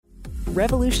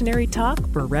Revolutionary talk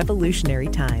for revolutionary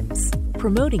times.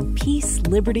 Promoting peace,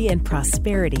 liberty, and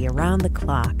prosperity around the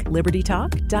clock.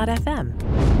 LibertyTalk.fm.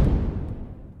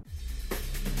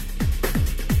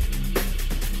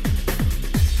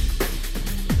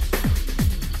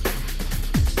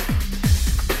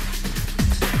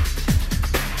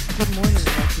 Good morning and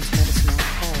welcome to Medicine on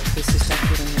Call. This is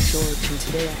Dr. Lena George, and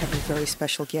today I have a very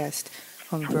special guest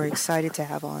who I'm very excited to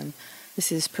have on. This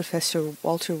is Professor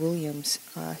Walter Williams.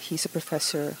 He's a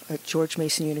professor at George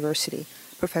Mason University,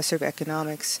 professor of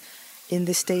economics. In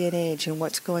this day and age and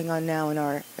what's going on now in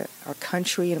our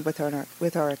country and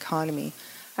with our economy,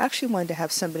 I actually wanted to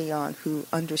have somebody on who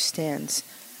understands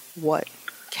what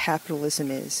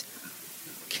capitalism is,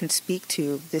 can speak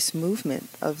to this movement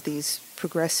of these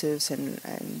progressives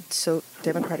and so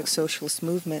democratic socialist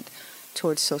movement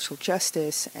towards social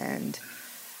justice and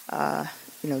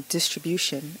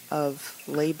distribution of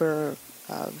labor,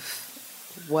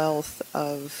 of wealth,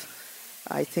 of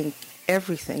I think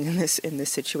everything in this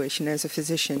situation. As a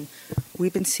physician,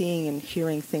 we've been seeing and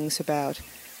hearing things about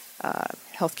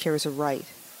healthcare as a right,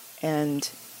 and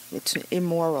it's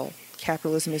immoral.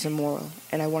 Capitalism is immoral,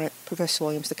 and I wanted Professor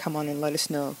Williams to come on and let us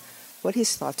know what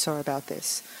his thoughts are about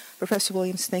this. Professor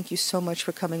Williams, thank you so much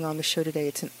for coming on the show today.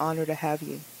 It's an honor to have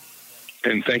you.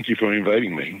 And thank you for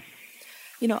inviting me.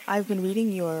 You know, I've been reading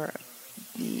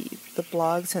the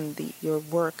blogs and your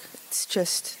work. It's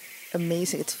just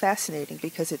amazing. It's fascinating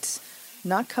because it's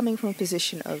not coming from a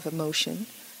position of emotion.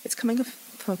 It's coming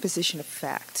from a position of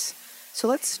facts. So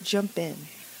let's jump in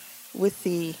with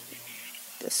the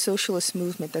socialist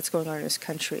movement that's going on in this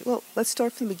country. Well, let's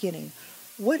start from the beginning.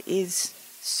 What is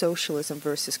socialism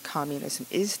versus communism?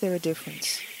 Is there a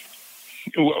difference?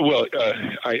 Well,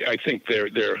 I think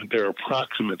they're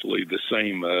approximately the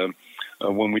same.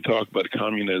 When we talk about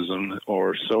communism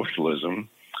or socialism,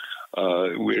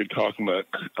 we're talking about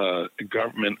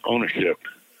government ownership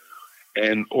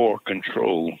and or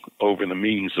control over the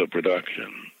means of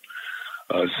production.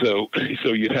 So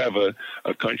you have a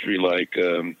country like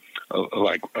the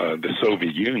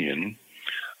Soviet Union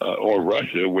or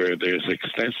Russia, where there's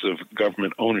extensive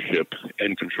government ownership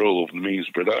and control over the means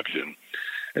of production.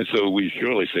 And so we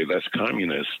surely say that's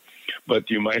communist. But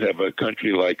you might have a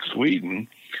country like Sweden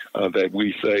that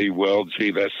we say, well,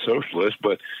 gee, that's socialist,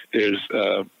 but there's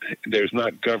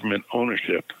not government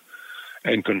ownership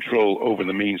and control over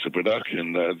the means of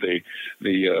production. What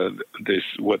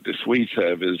the Swedes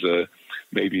have is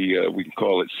maybe we can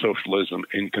call it socialism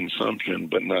in consumption,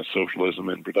 but not socialism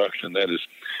in production. That is,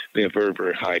 they have very,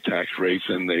 very high tax rates,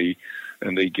 and they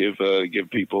give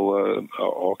people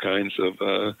all kinds of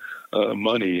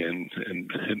money and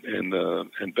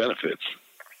benefits.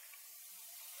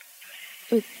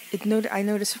 I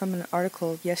noticed from an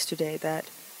article yesterday that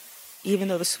even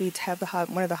though the Swedes have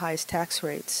one of the highest tax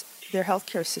rates, their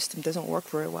healthcare system doesn't work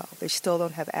very well. They still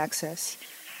don't have access.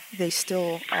 They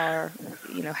still are,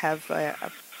 they don't have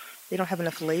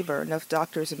enough labor, enough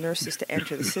doctors and nurses to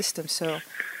enter the system. So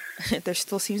there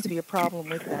still seems to be a problem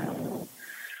with that.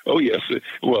 Oh yes,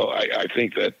 well I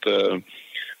think that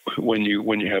when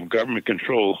you have government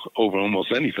control over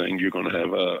almost anything, you're going to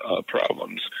have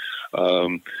problems.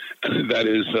 That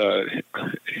is,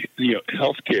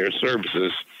 healthcare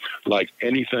services, like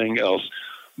anything else,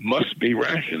 must be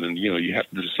rationed, and you have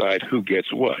to decide who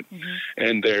gets what. Mm-hmm.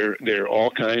 And there are all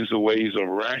kinds of ways of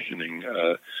rationing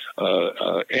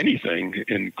anything,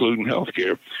 including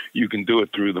healthcare. You can do it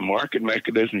through the market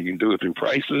mechanism. You can do it through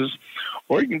prices,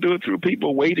 or you can do it through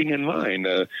people waiting in line.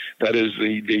 That is,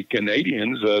 the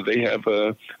Canadians. They have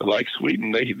like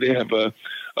Sweden. They have a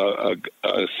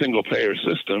single payer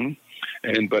system.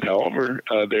 But however,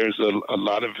 there's a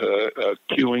lot of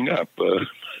queuing up.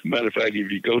 Matter of fact,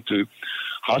 if you go to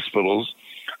hospitals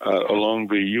along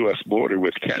the U.S. border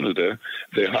with Canada,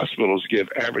 the hospitals give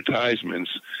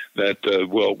advertisements that,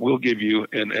 we'll give you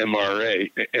an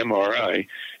MRI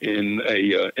in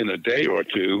a day or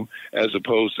two, as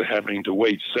opposed to having to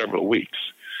wait several weeks.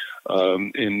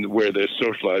 In where there's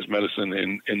socialized medicine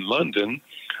in London,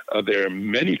 there are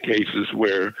many cases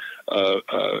where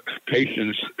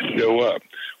patients show up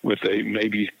with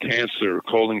maybe cancer,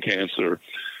 colon cancer,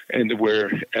 and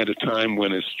where at a time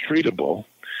when it's treatable,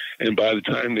 and by the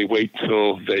time they wait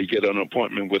till they get an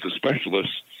appointment with a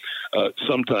specialist,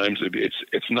 sometimes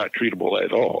it's not treatable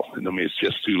at all. I mean, it's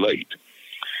just too late.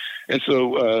 And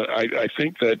so I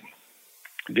think that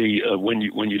when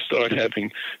you start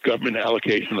having government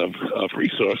allocation of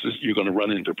resources, you're going to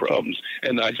run into problems.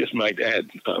 And I just might add,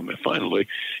 finally,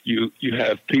 you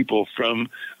have people from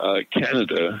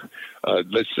Canada,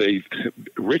 let's say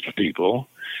rich people,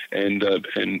 and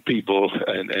people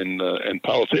and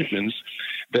politicians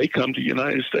they come to the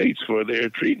United States for their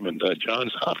treatment.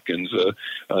 Johns Hopkins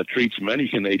treats many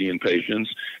Canadian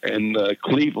patients, and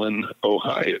Cleveland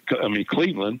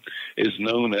is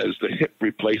known as the hip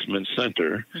replacement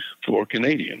center for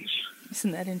Canadians.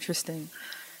 Isn't that interesting?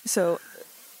 So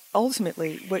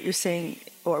ultimately, what you're saying,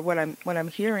 or what I'm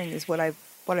hearing, is what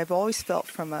I've always felt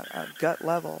from a gut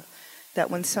level, that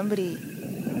when somebody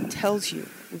tells you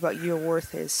what your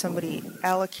worth is, somebody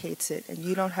allocates it, and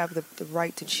you don't have the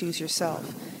right to choose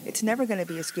yourself, it's never going to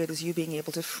be as good as you being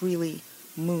able to freely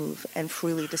move and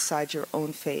freely decide your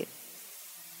own fate.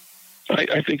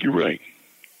 I think you're right.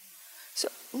 So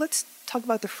let's talk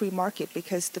about the free market,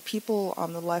 because the people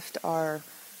on the left are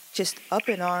just up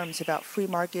in arms about free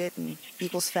market and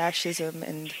equals fascism,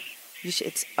 and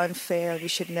it's unfair, we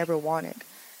should never want it.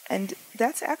 And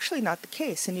that's actually not the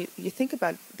case. And you think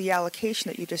about the allocation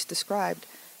that you just described,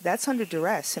 that's under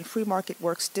duress, and free market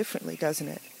works differently, doesn't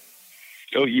it?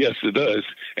 Oh, yes, it does.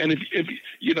 And if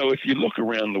you look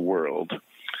around the world,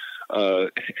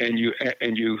 and you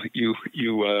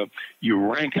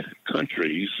rank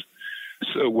countries,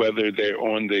 so whether they're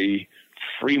on the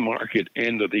free market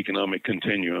end of the economic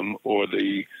continuum or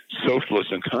the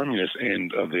socialist and communist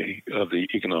end of the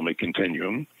economic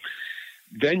continuum,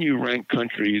 then you rank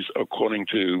countries according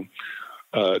to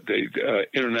the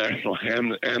international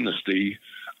amnesty,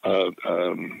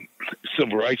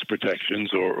 civil rights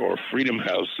protections, or Freedom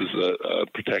House's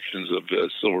protections of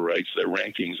civil rights, their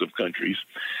rankings of countries.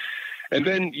 And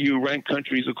then you rank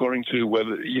countries according to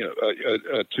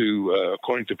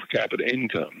according to per capita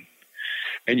income.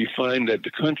 And you find that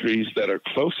the countries that are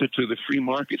closer to the free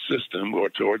market system or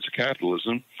towards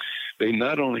capitalism, they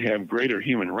not only have greater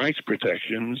human rights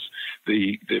protections,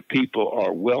 the people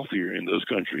are wealthier in those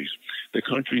countries. The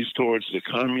countries towards the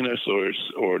communist or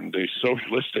the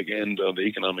socialistic end of the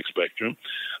economic spectrum,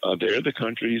 they're the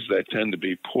countries that tend to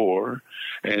be poor,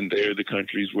 and they're the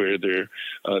countries where there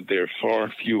are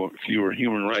far fewer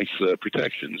human rights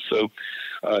protections. So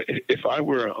if I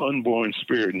were an unborn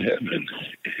spirit in heaven,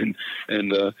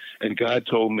 and God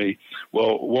told me,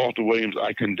 well, Walter Williams,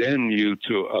 I condemn you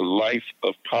to a life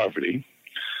of poverty,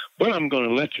 but I'm going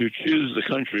to let you choose the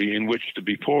country in which to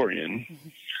be poor in,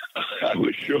 I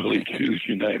would surely choose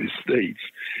United States.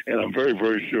 And I'm very,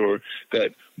 very sure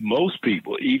that most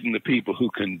people, even the people who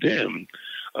condemn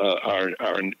our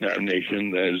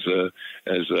nation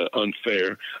as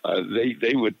unfair,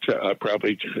 they would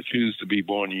probably choose to be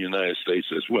born in the United States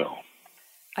as well.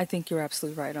 I think you're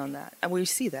absolutely right on that. And we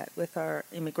see that with our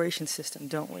immigration system,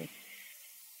 don't we?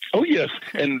 Oh, yes.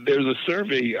 And there's a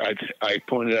survey I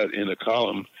pointed out in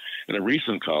a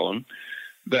recent column,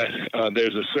 that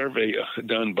there's a survey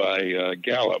done by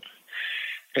Gallup,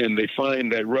 and they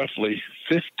find that roughly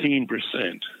 15%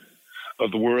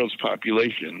 of the world's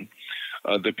population,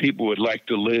 the people would like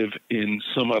to live in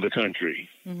some other country.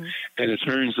 Mm-hmm. And it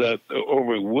turns out the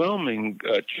overwhelming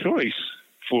choice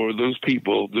for those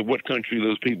people, what country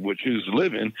those people would choose to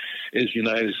live in, is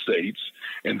United States,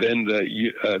 and then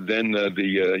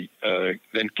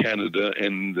Canada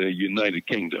and the United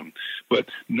Kingdom. But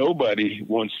nobody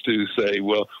wants to say,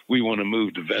 well, we want to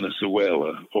move to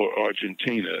Venezuela or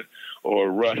Argentina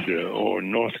or Russia or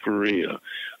North Korea.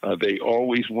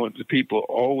 The people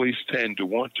always tend to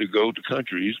want to go to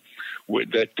countries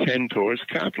that tend towards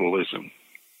capitalism.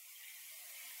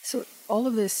 So all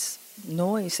of this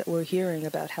noise that we're hearing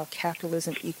about how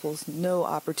capitalism equals no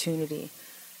opportunity,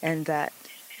 and that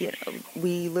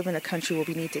we live in a country where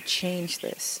we need to change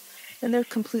this, and they're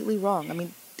completely wrong. I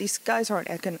mean, these guys aren't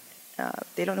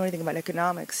they don't know anything about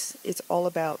economics. It's all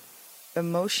about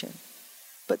emotion.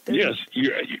 But yes,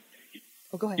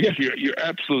 go ahead. Yes, you're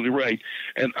absolutely right.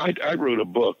 And I wrote a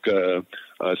book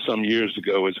some years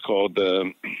ago. It's called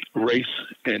Race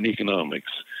and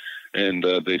Economics. And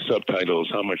the subtitle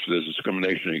is How Much Does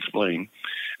Discrimination Explain?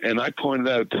 And I pointed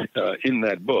out in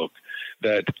that book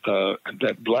that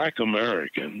Black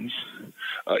Americans,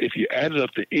 if you added up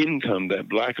the income that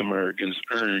Black Americans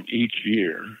earn each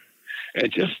year,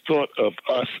 and just thought of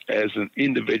us as an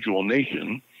individual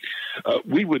nation,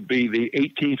 we would be the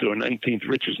 18th or 19th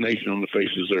richest nation on the face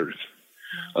of the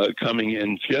earth, coming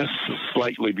in just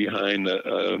slightly behind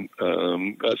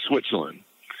Switzerland.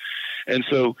 And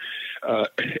so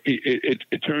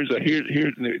it turns out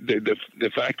here's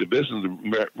the fact of business,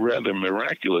 the rather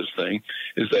miraculous thing,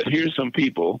 is that here's some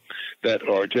people that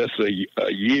are just a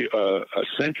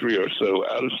century or so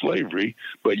out of slavery,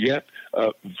 but yet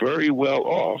very well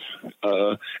off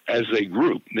as a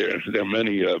group. There are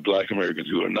many Black Americans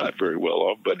who are not very well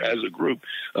off, but as a group,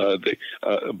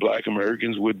 Black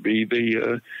Americans would be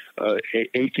the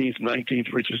 18th,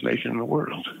 19th richest nation in the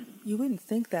world. You wouldn't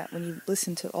think that when you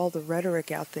listen to all the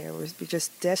rhetoric out there. We're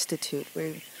just destitute.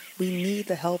 We need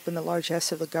the help and the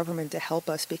largesse of the government to help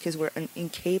us because we're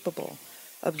incapable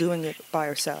of doing it by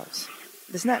ourselves.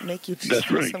 Doesn't that make you just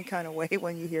feel some kind of way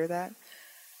when you hear that?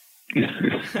 I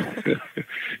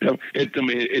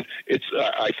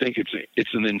think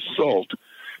it's an insult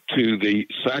to the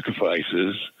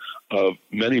sacrifices of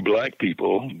many black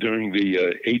people during the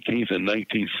 18th and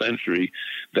 19th century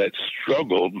that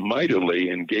struggled mightily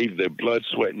and gave their blood,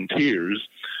 sweat, and tears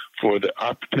for the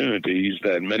opportunities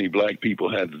that many black people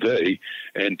have today,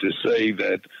 and to say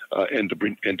that and to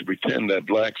pretend that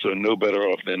blacks are no better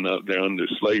off than they're under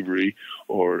slavery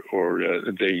or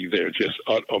they're just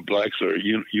blacks are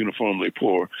uniformly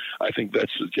poor. I think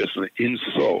that's just an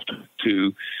insult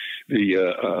to the.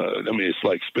 It's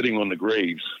like spitting on the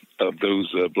graves of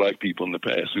those black people in the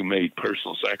past who made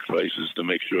personal sacrifices to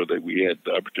make sure that we had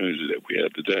the opportunity that we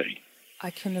have today. I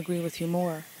couldn't agree with you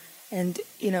more. And,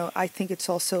 I think it's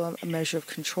also a measure of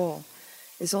control.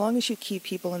 As long as you keep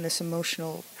people in this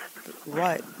emotional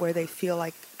rut where they feel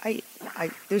like,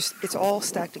 it's all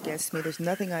stacked against me, there's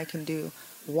nothing I can do,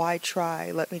 why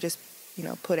try? Let me just,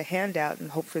 put a hand out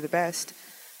and hope for the best.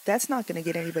 That's not going to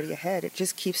get anybody ahead. It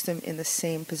just keeps them in the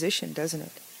same position, doesn't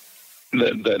it?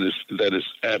 That is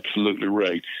absolutely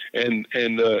right. And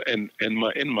in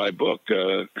my book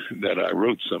that I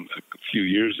wrote a few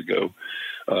years ago,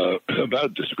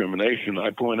 about discrimination,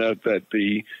 I point out that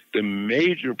the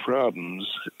major problems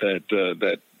that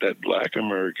black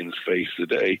Americans face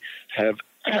today have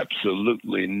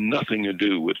absolutely nothing to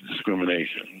do with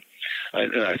discrimination.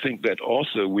 And I think that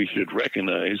also we should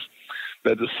recognize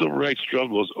that the civil rights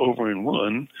struggle is over and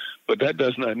won, but that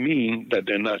does not mean that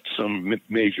there are not some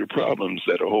major problems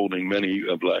that are holding many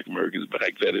black Americans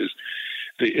back. That is,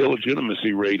 the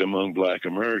illegitimacy rate among black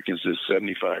Americans is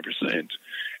 75%.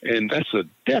 And that's a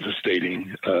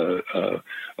devastating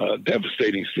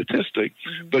statistic,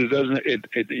 but it doesn't.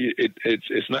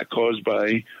 It's not caused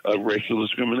by racial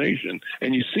discrimination,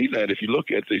 and you see that if you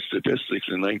look at the statistics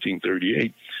in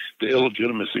 1938, the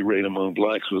illegitimacy rate among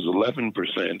blacks was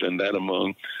 11%, and that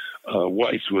among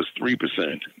whites was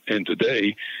 3%. And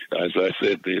today, as I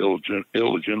said, the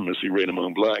illegitimacy rate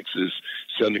among blacks is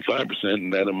 75%,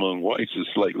 and that among whites is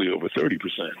slightly over 30%.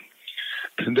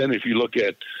 And then if you look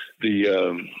at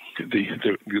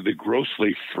the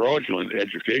grossly fraudulent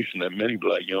education that many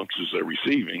black youngsters are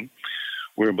receiving,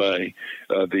 whereby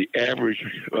the average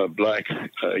black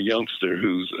youngster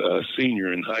who's a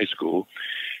senior in high school,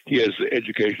 he has the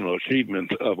educational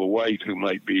achievement of a white who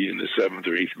might be in the 7th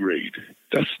or 8th grade.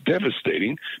 That's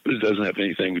devastating, but it doesn't have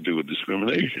anything to do with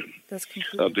discrimination. That's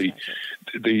completely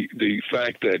the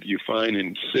fact that you find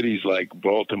in cities like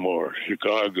Baltimore,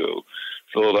 Chicago,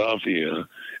 Philadelphia,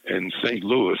 and St.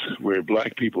 Louis, where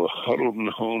black people are huddled in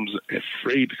homes,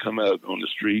 afraid to come out on the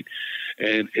street,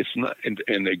 and it's not,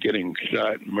 and they're getting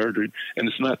shot, murdered, and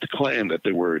it's not the Klan that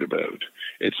they're worried about.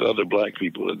 It's other black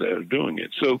people that are doing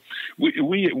it. So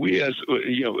we as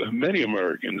many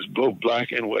Americans, both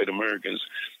black and white Americans,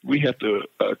 we have to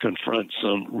confront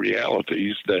some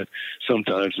realities that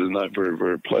sometimes are not very,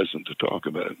 very pleasant to talk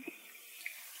about.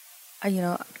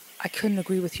 I couldn't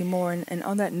agree with you more. And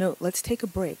on that note, let's take a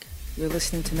break. You're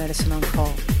listening to Medicine on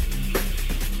Call.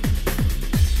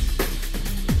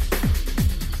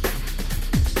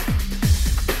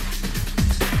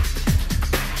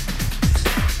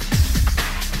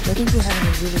 I think we're having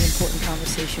a really important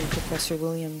conversation, Professor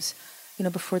Williams.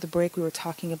 Before the break, we were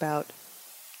talking about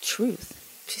truth,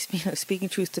 speaking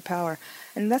truth to power.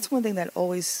 And that's one thing that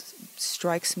always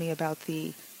strikes me about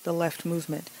the left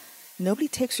movement. Nobody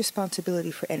takes responsibility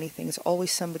for anything. It's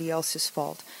always somebody else's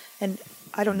fault. And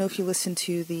I don't know if you listened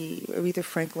to the Aretha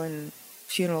Franklin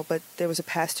funeral, but there was a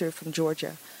pastor from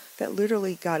Georgia that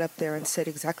literally got up there and said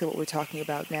exactly what we're talking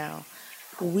about now.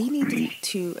 We need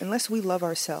to, unless we love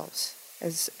ourselves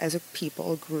as a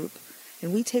people, a group,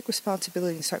 and we take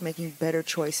responsibility and start making better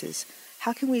choices,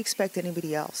 how can we expect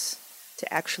anybody else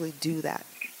to actually do that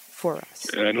for us?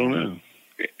 I don't know.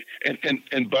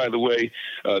 And by the way,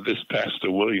 this Pastor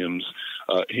Williams,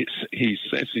 he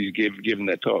since he's given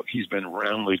that talk, he's been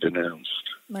roundly denounced.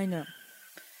 I know,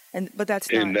 but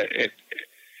that's not.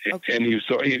 And he was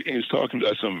talking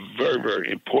about some very,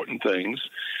 very important things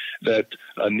that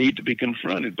need to be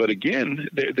confronted. But again,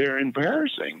 they're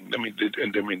embarrassing.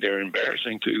 They're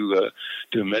embarrassing to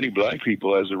many black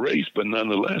people as a race. But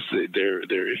nonetheless,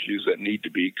 they're issues that need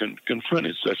to be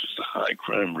confronted, such as the high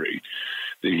crime rate,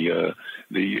 the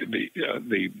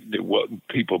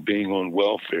people being on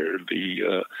welfare,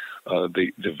 the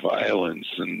violence,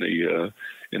 and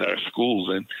in our schools,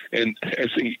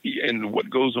 and what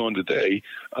goes on today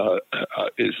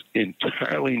is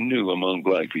entirely new among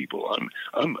black people.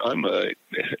 I'm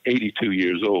 82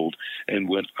 years old, and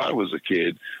when I was a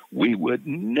kid, we would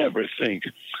never think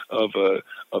of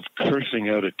cursing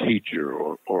out a teacher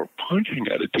or punching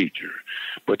at a teacher.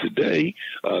 But today,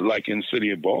 like in the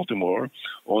city of Baltimore,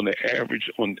 on the average,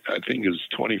 I think it was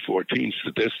 2014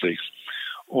 statistics,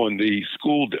 on the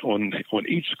school on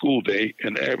each school day,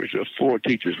 an average of 4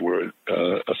 teachers were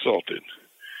assaulted.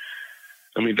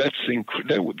 I mean, that's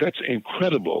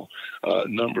incredible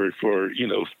number for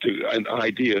an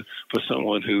idea for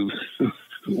someone who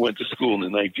went to school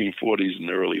in the 1940s and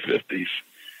early 50s.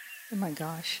 Oh my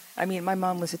gosh! I mean, my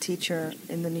mom was a teacher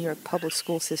in the New York public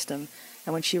school system,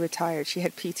 and when she retired, she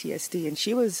had PTSD, and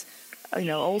she was,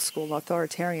 old school,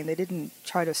 authoritarian. They didn't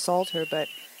try to assault her, but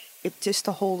just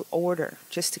to hold order,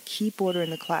 just to keep order in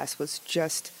the class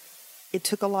it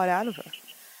took a lot out of her.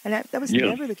 And that was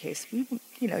never the case.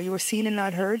 You were seen and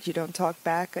not heard. You don't talk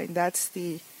back. And that's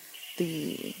the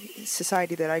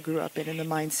society that I grew up in the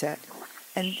mindset.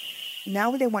 And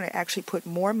now they want to actually put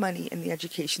more money in the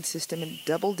education system and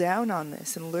double down on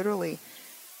this and literally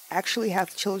actually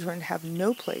have children have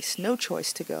no place, no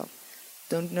choice to go.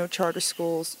 No charter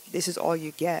schools. This is all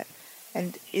you get.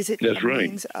 And is it a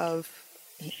means of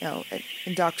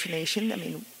indoctrination? I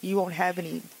mean, you won't have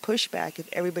any pushback if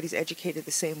everybody's educated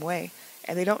the same way,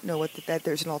 and they don't know that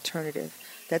there's an alternative,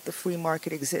 that the free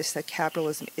market exists, that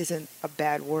capitalism isn't a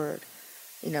bad word.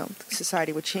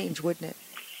 Society would change, wouldn't it?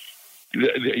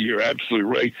 You're absolutely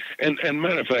right. And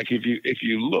matter of fact, if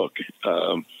you look,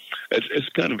 it's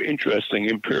kind of interesting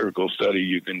empirical study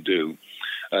you can do.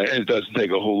 And it doesn't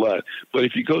take a whole lot. But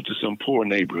if you go to some poor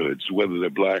neighborhoods, whether they're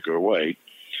black or white,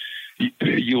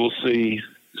 you will see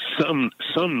some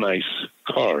nice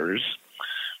cars,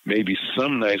 maybe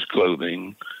some nice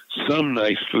clothing, some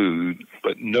nice food,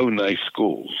 but no nice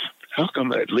schools. How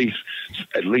come at least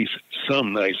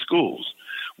some nice schools?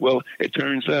 Well, it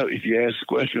turns out if you ask the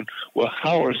question, well,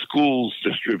 how are schools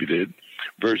distributed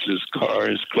versus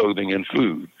cars, clothing, and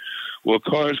food? Well,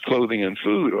 cars, clothing, and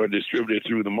food are distributed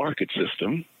through the market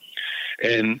system,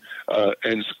 and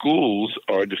schools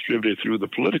are distributed through the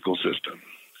political system.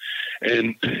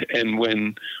 And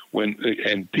when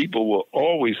people will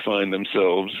always find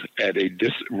themselves at a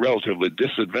relatively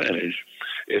disadvantage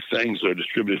if things are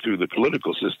distributed through the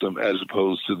political system as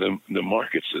opposed to the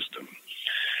market system.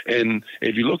 And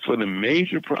if you look for the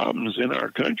major problems in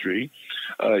our country,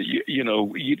 you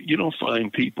don't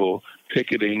find people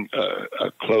picketing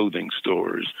clothing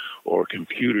stores or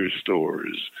computer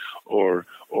stores or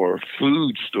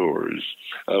food stores.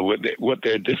 What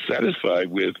they're dissatisfied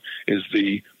with is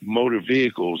the motor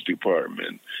vehicles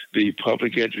department, the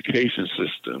public education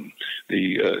system,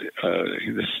 the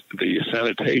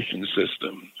sanitation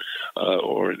system,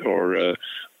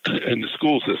 and the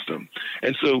school system.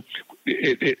 And so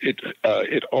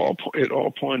it all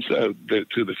points out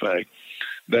to the fact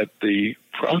that the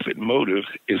profit motive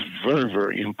is very,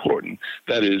 very important.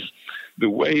 That is, the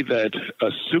way that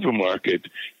a supermarket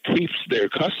keeps their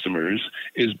customers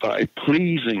is by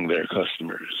pleasing their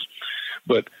customers.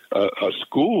 But a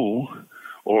school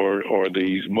or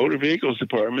the motor vehicles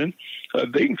department,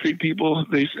 they can treat people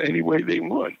any way they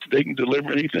want. They can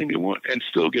deliver anything they want and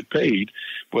still get paid.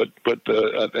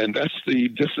 And that's the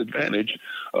disadvantage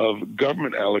of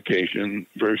government allocation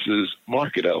versus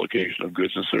market allocation of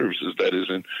goods and services. That is,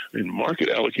 in market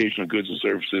allocation of goods and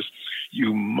services,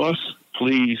 you must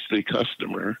please the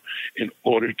customer in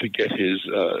order to get his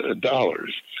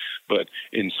dollars. But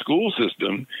in school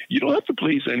system, you don't have to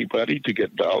please anybody to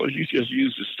get dollars. You just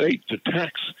use the state to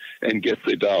tax and get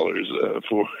the dollars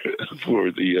for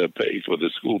the pay for the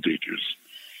school teachers.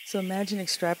 So imagine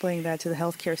extrapolating that to the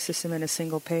healthcare system in a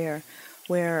single payer,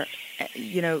 where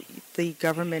the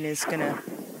government is going to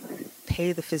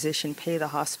pay the physician, pay the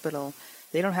hospital.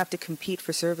 They don't have to compete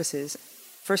for services.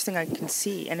 First thing I can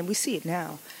see, and we see it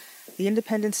now, the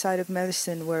independent side of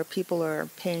medicine where people are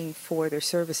paying for their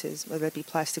services, whether that be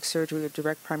plastic surgery or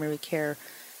direct primary care,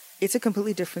 it's a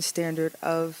completely different standard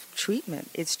of treatment.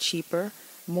 It's cheaper,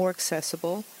 more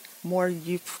accessible, more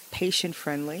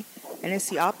patient-friendly. And it's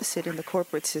the opposite in the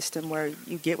corporate system where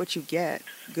you get what you get.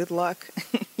 Good luck,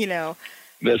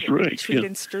 That's right. Treat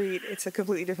and street, it's a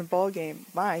completely different ballgame.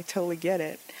 I totally get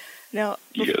it. Now,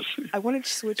 yes. I wanted to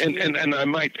switch. And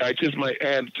I just might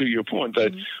add to your point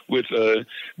that with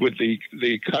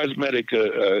the cosmetic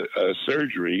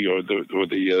surgery or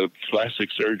the plastic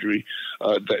surgery,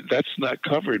 that's not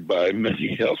covered by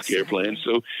many healthcare plans.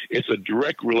 So it's a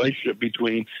direct relationship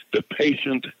between the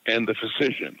patient and the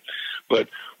physician. But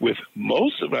with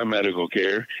most of our medical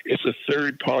care, it's a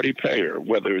third-party payer,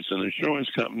 whether it's an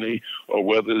insurance company or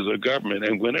whether it's a government.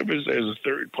 And whenever there's a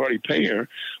third-party payer,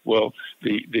 well,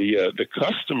 the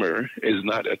customer is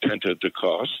not attentive to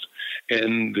cost,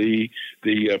 and the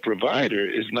provider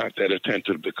is not that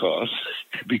attentive to cost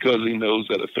because he knows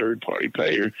that a third-party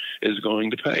payer is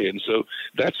going to pay. And so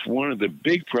that's one of the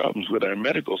big problems with our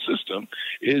medical system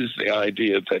is the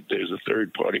idea that there's a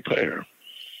third-party payer.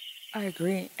 I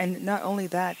agree. And not only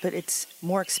that, but it's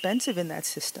more expensive in that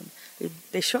system.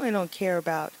 They certainly don't care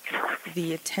about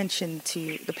the attention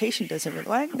to the patient. Doesn't really.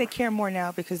 Well, they care more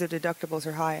now because their deductibles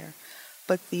are higher.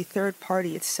 But the third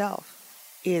party itself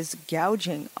is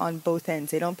gouging on both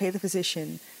ends. They don't pay the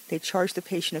physician. They charge the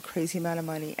patient a crazy amount of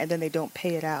money, and then they don't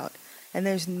pay it out. And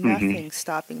there's nothing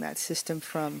stopping that system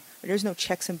from, there's no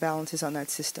checks and balances on that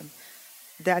system.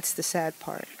 That's the sad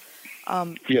part.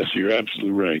 Yes, you're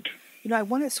absolutely right. I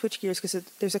want to switch gears because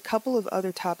there's a couple of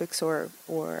other topics or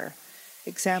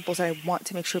examples I want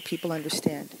to make sure people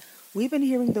understand. We've been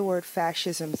hearing the word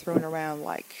fascism thrown around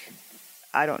like,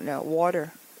 I don't know,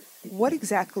 water. What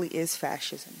exactly is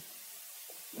fascism?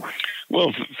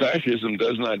 Well, fascism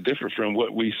does not differ from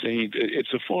what we see.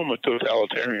 It's a form of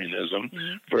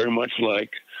totalitarianism, very much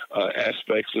like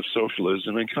aspects of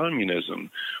socialism and communism,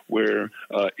 where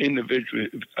individual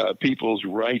people's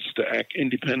rights to act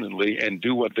independently and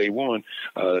do what they want,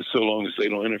 so long as they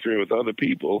don't interfere with other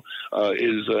people,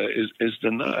 is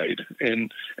denied.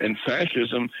 And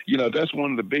fascism, that's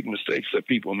one of the big mistakes that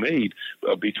people made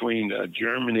between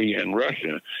Germany and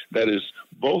Russia. That is,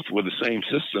 both were the same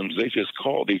systems. They just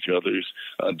called each other's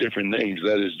different names.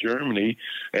 That is, Germany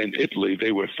and Italy,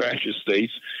 they were fascist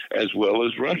states as well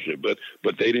as Russia, but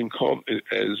they didn't call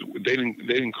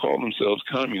themselves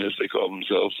communists. They called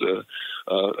themselves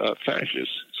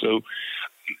fascists. So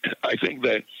I think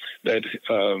that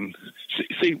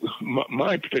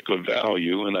my particular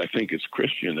value, and I think it's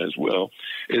Christian as well,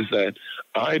 is that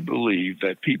I believe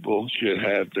that people should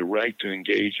have the right to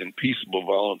engage in peaceable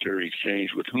voluntary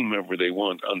exchange with whomever they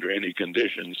want under any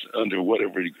conditions, under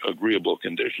whatever agreeable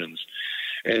conditions.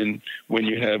 And when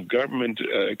you have government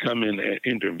come in and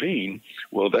intervene,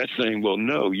 well, that's saying, well,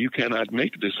 no, you cannot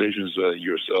make decisions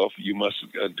yourself. You must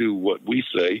do what we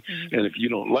say. And if you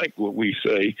don't like what we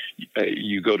say,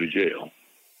 you go to jail.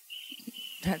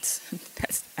 That's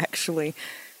actually,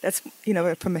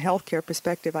 from a healthcare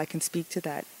perspective, I can speak to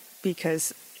that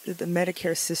because the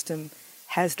Medicare system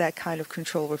has that kind of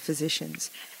control over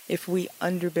physicians. If we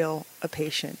underbill a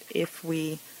patient, if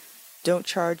we don't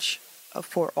charge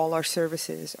for all our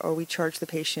services, or we charge the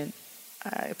patient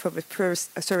for a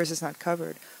service is not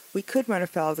covered, we could run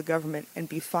afoul of the government and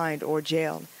be fined or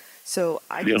jailed. So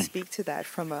I can speak to that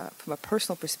from a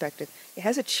personal perspective. It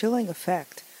has a chilling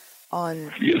effect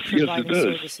on providing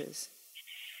services.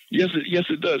 Yes,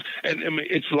 it does. And I mean,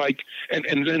 it's like,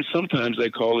 and then sometimes they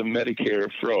call it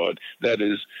Medicare fraud. That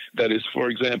is, for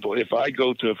example, if I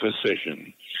go to a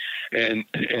physician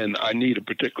and I need a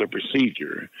particular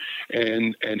procedure,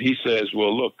 and he says,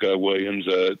 well, look, Williams,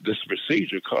 this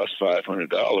procedure costs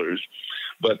 $500,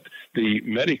 but the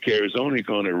Medicare is only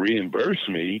going to reimburse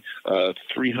me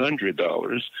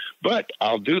 $300, but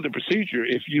I'll do the procedure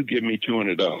if you give me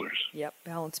 $200. Yep,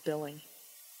 balance billing.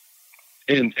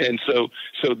 And so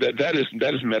that is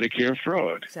Medicare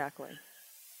fraud. Exactly.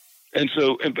 And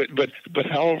so, but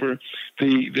however,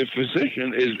 the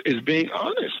physician is being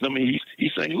honest. I mean,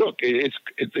 he's saying, look,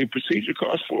 the procedure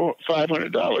costs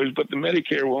 $500, but the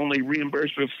Medicare will only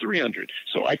reimburse for $300.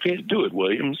 So I can't do it,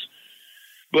 Williams.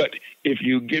 But if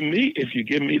you give me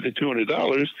the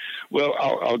 $200, well,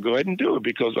 I'll go ahead and do it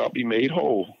because I'll be made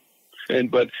whole.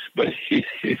 But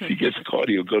if he gets caught,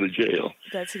 he'll go to jail.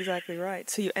 That's exactly right.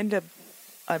 So you end up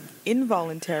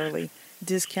involuntarily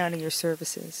discounting your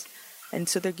services. And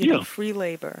so they're giving free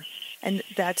labor. And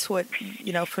that's what,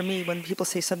 for me, when people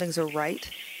say something's a right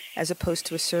as opposed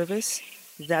to a service,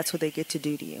 that's what they get to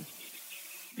do to you.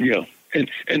 Yeah. And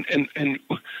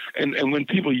when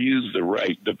people use the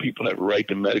right, the people have a right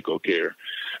to medical care,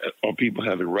 or people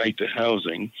have a right to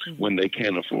housing when they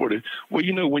can't afford it. Well,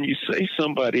 when you say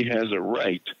somebody has a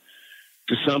right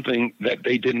to something that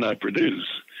they did not produce,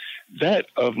 that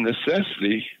of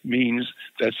necessity means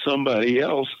that somebody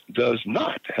else does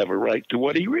not have a right to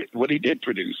what he did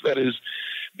produce. That is,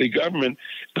 the government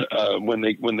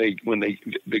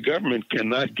the government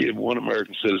cannot give one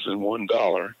American citizen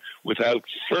 $1 without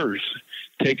first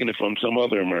taking it from some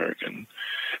other American.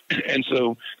 And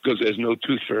so, because there's no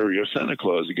tooth fairy or Santa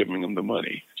Claus giving them the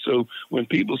money. So when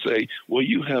people say, well,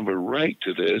 you have a right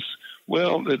to this,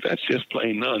 Well, that's just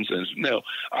plain nonsense. Now,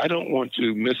 I don't want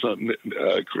to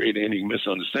create any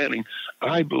misunderstanding.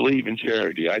 I believe in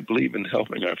charity. I believe in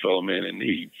helping our fellow man in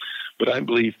need. But I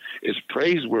believe it's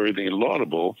praiseworthy and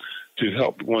laudable to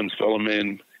help one's fellow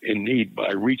man in need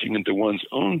by reaching into one's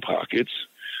own pockets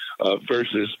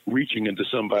versus reaching into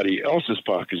somebody else's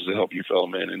pockets to help your fellow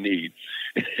man in need.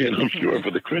 And I'm sure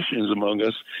for the Christians among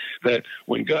us that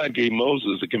when God gave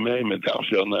Moses the commandment, thou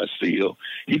shalt not steal,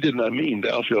 he did not mean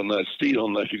thou shalt not steal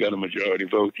unless you got a majority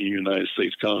vote in the United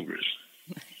States Congress.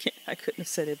 I couldn't have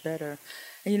said it better.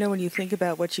 And when you think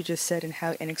about what you just said and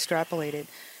extrapolated,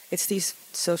 it's these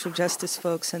social justice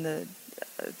folks and the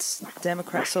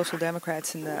social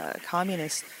democrats and the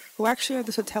communists who actually are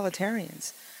the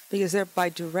totalitarians, because they're by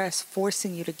duress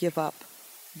forcing you to give up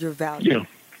your value. Yeah.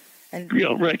 And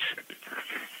right.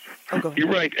 Oh, go ahead. You're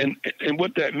right, and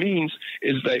what that means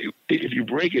is that if you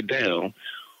break it down,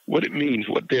 what it means,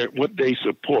 what they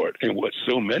support, and what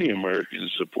so many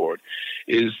Americans support,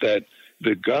 is that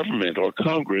the government or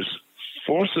Congress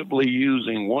forcibly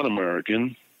using one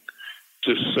American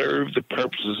to serve the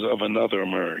purposes of another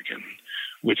American,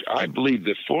 which I believe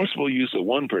the forcible use of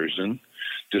one person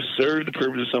to serve the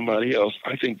purpose of somebody else,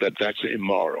 I think that's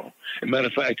immoral. As a matter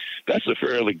of fact, that's a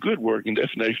fairly good working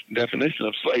definition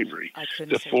of slavery.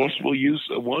 The forcible use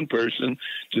of one person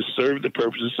to serve the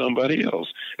purpose of somebody else.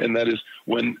 And that is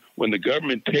when the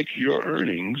government takes your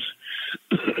earnings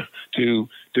to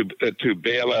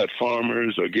bail out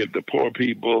farmers or give the poor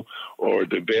people or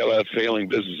to bail out failing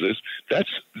businesses,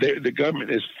 the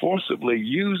government is forcibly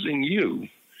using you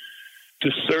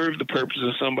to serve the purpose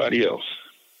of somebody else.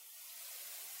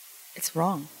 It's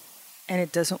wrong, and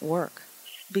it doesn't work,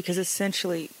 because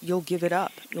essentially you'll give it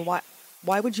up.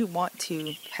 Why would you want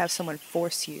to have someone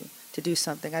force you to do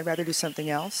something? I'd rather do something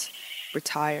else,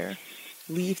 retire,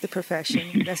 leave the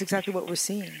profession. That's exactly what we're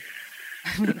seeing.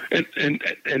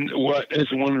 And what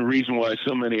is one of the reasons why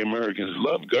so many Americans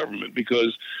love government,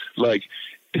 because like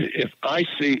if I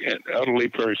see an elderly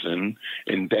person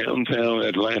in downtown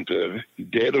Atlanta,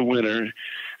 dead of winter,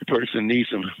 the person needs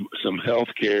some health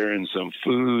care and some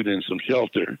food and some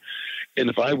shelter. And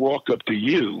if I walk up to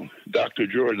you, Dr.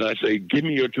 Jordan, I say, give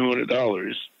me your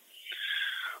 $200,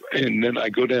 and then I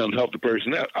go down and help the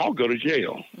person out, I'll go to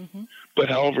jail. Mm-hmm. But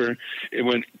however,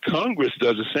 when Congress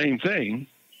does the same thing,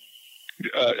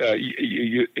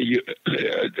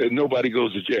 nobody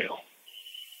goes to jail.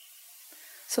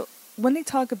 So when they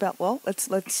talk about,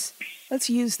 let's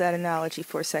use that analogy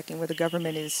for a second, where the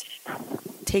government is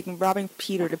robbing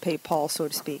Peter to pay Paul, so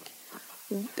to speak.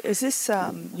 Is this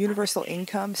universal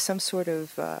income some sort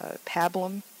of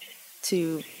pablum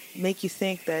to make you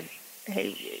think that,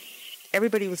 hey,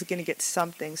 everybody was going to get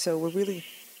something, so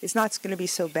it's not going to be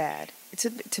so bad?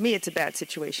 To me, it's a bad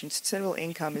situation. Single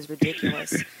income is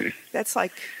ridiculous. That's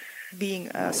like being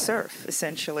a serf,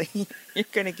 essentially. You're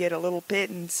going to get a little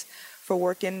pittance for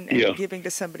working and giving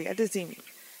to somebody.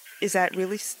 Is that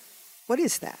really? What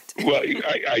is that? Well,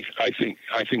 I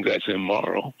think that's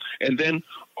immoral. And then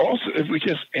also, if we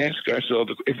just ask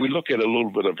ourselves, if we look at a little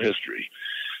bit of history,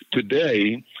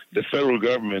 today the federal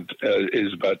government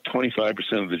is about 25%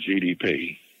 of the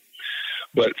GDP.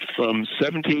 But from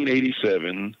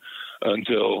 1787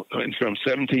 from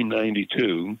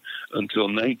 1792 until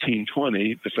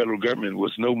 1920, the federal government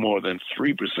was no more than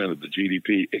 3% of the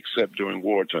GDP, except during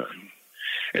wartime.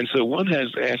 And so one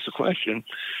has to ask the question,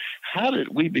 how did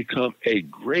we become a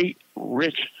great,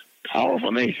 rich,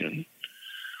 powerful nation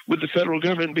with the federal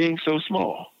government being so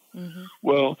small? Mm-hmm.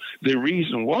 Well, the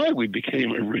reason why we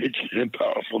became a rich and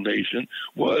powerful nation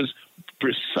was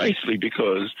precisely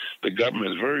because the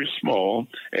government is very small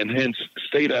and hence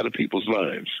stayed out of people's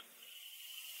lives.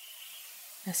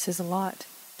 That says a lot.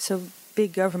 So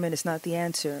big government is not the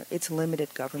answer. It's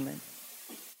limited government.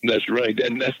 That's right.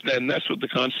 And that's what the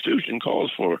Constitution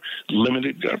calls for,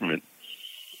 limited government.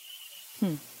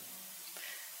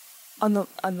 On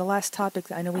the last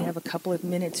topic, I know we have a couple of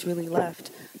minutes really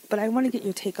left, but I want to get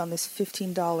your take on this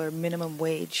 $15 minimum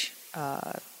wage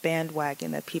bandwagon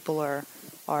that people are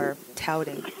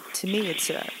touting. To me,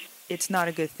 it's not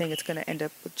a good thing. It's going to end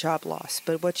up with job loss.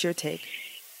 But what's your take?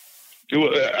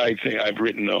 Well, I think I've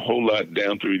written a whole lot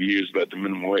down through the years about the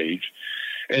minimum wage.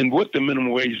 And what the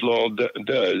minimum wage law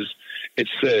does, it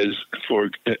says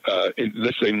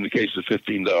let's say in the case of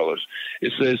 $15,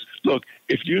 it says, look,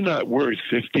 if you're not worth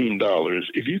 $15,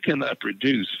 if you cannot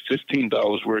produce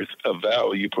 $15 worth of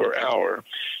value per hour,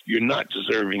 you're not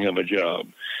deserving of a job.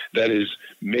 That is,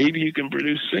 maybe you can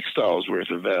produce $6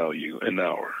 worth of value an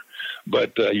hour,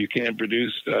 but you can't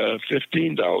produce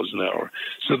 $15 an hour.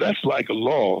 So that's like a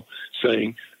law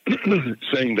saying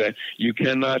saying that you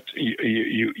cannot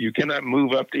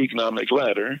move up the economic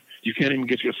ladder. You can't even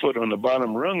get your foot on the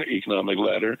bottom rung of the economic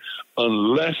ladder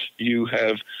unless you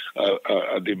have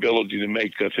the ability to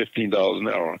make $15 an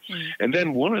hour. And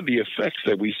then one of the effects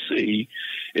that we see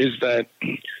is that,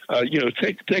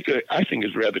 take I think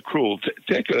is rather cruel.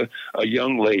 Take a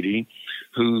young lady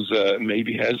who's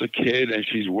maybe has a kid and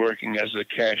she's working as a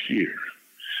cashier.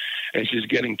 And she's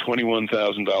getting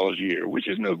 $21,000 a year, which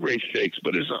is no great shakes,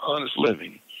 but it's an honest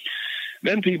living.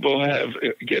 Then people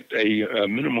get a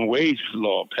minimum wage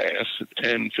law passed,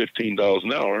 $10, $15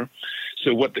 an hour.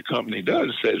 So what the company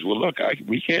does says, well, look,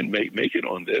 we can't make it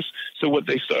on this. So what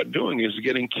they start doing is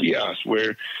getting kiosks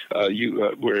where they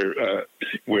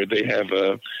have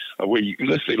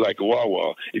let's say like a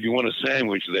Wawa. If you want a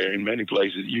sandwich there, in many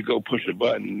places you go push a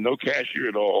button, no cashier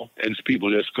at all, and it's people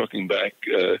just cooking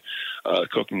in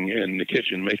the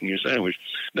kitchen, making your sandwich.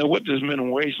 Now, what this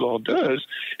minimum wage law does,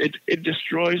 it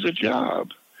destroys a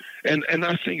job. And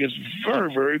I think it's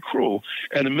very, very cruel.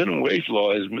 And the minimum wage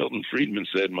law, as Milton Friedman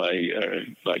said, my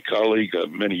colleague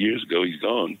many years ago, he's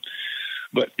gone,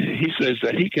 but he says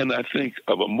that he cannot think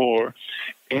of a more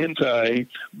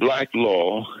anti-black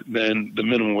law than the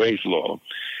minimum wage law.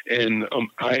 And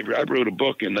I wrote a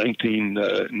book in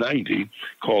 1990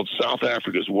 called South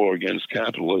Africa's War Against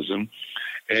Capitalism.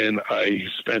 And I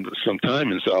spent some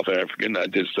time in South Africa, and I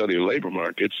did study of labor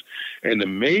markets. And the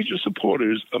major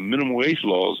supporters of minimum wage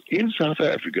laws in South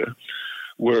Africa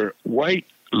were white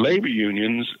labor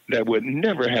unions that would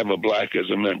never have a black as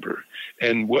a member.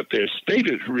 And what their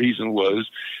stated reason was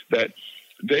that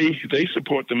they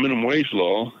support the minimum wage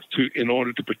law in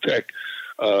order to protect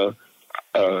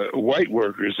white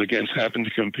workers against having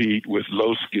to compete with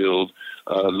low-skilled,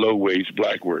 low-wage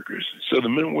black workers. So the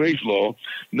minimum wage law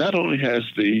not only has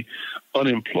the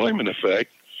unemployment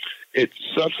effect, it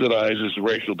subsidizes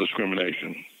racial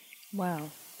discrimination.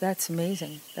 Wow, that's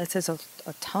amazing. That says a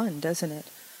ton, doesn't it?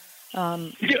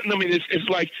 It's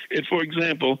like, for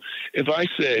example, if I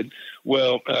said,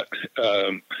 well,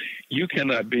 you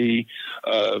cannot be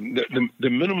the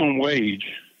minimum wage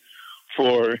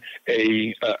for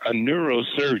a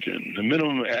neurosurgeon, the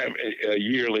minimum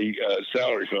yearly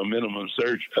salary for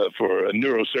a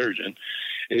neurosurgeon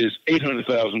is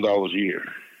 $800,000 a year.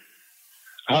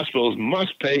 Hospitals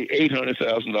must pay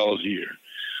 $800,000 a year.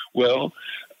 Well,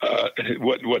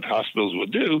 what hospitals will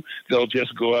do, they'll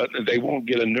just go out and they won't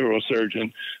get a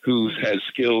neurosurgeon who has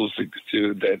skills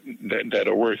that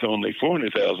are worth only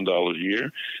 $400,000 a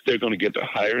year. They're going to get the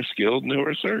higher skilled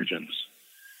neurosurgeons.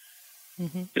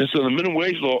 Mm-hmm. And so the minimum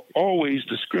wage law always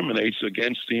discriminates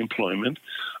against the employment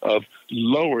of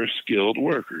lower skilled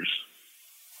workers.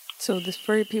 So the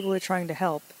very people they're trying to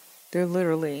help, they're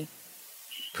literally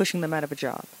pushing them out of a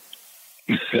job.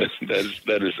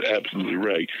 That is absolutely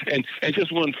right. And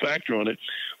just one factor on it.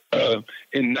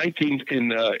 In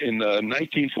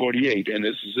 1948, and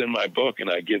this is in my book, and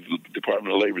I give the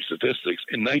Department of Labor statistics.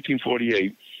 In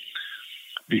 1948,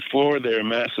 before their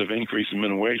massive increase in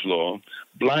minimum wage law,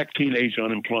 black teenage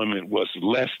unemployment was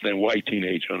less than white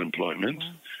teenage unemployment.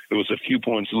 Wow. It was a few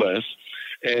points less.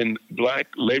 And black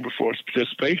labor force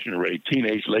participation rate,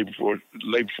 teenage labor force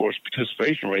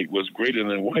participation rate was greater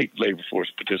than white labor force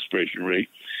participation rate.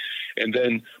 And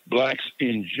then blacks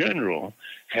in general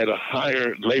had a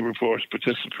higher labor force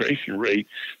participation rate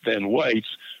than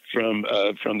whites from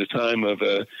the time of,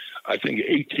 I think,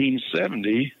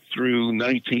 1870 through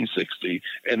 1960.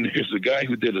 And there's a guy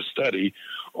who did a study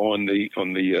on the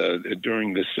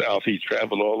during the South. He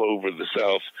traveled all over the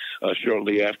South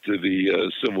shortly after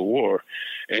the Civil War,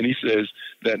 and he says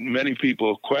that many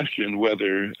people questioned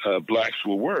whether blacks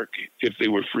will work if they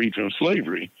were freed from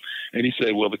slavery. And he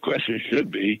said, well, the question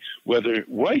should be whether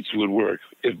whites would work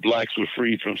if blacks were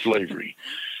freed from slavery.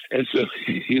 And so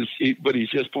but he's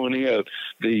just pointing out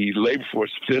the labor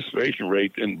force participation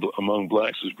rate among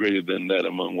blacks is greater than that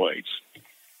among whites.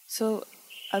 So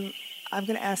I'm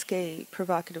going to ask a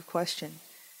provocative question.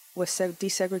 Was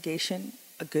desegregation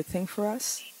a good thing for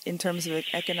us in terms of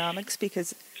economics?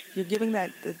 Because you're giving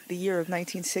that the year of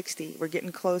 1960. We're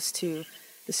getting close to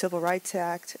the Civil Rights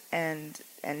Act and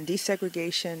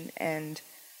desegregation, and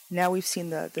now we've seen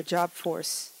the job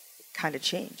force kind of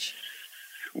change.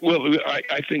 Well,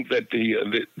 I think that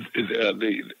the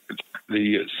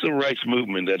civil rights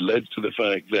movement that led to the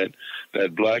fact that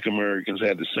black Americans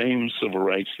had the same civil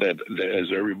rights that as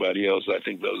everybody else, I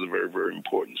think that was a very, very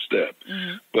important step.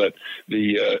 Mm-hmm. But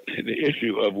the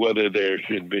issue of whether there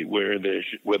should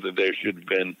have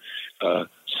been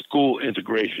school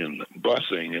integration,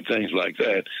 busing, and things like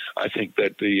that, I think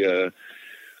that the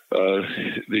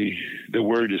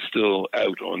word is still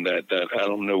out on that. That I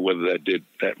don't know whether that did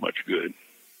that much good.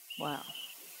 Wow.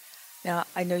 Now,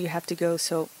 I know you have to go,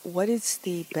 so what is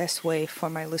the best way for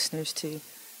my listeners to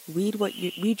read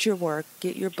your work,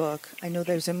 get your book? I know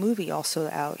there's a movie also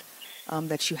out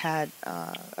that you had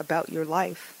about your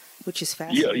life, which is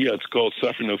fascinating. Yeah, it's called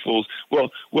Suffer No Fools.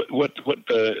 Well, what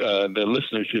the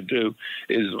listener should do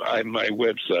is my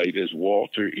website is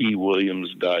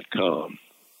walterewilliams.com.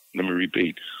 Let me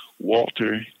repeat,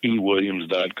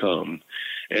 walterewilliams.com.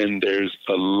 And there's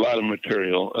a lot of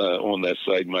material on that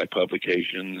site, my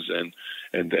publications,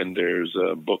 and then there's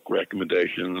book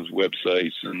recommendations,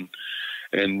 websites, and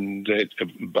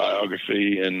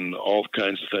biography, and all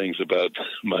kinds of things about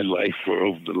my life for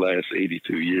over the last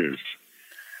 82 years.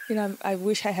 You know, I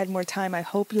wish I had more time. I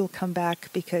hope you'll come back,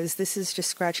 because this is just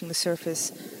scratching the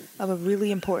surface of a really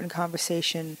important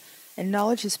conversation. And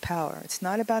knowledge is power. It's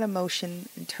not about emotion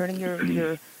and turning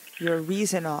your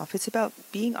reason off. It's about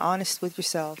being honest with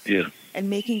yourself and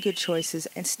making good choices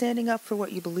and standing up for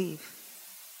what you believe.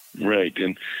 Right.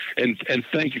 And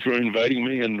thank you for inviting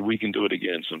me, and we can do it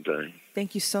again sometime.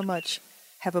 Thank you so much.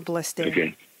 Have a blessed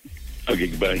day. Okay,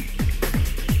 goodbye.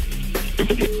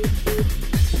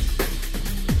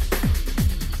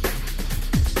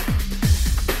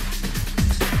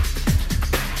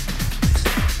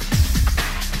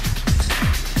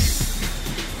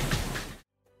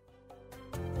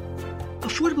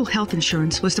 Affordable health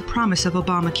insurance was the promise of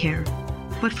Obamacare.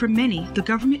 But for many, the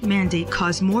government mandate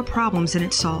caused more problems than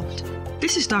it solved.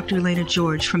 This is Dr. Elena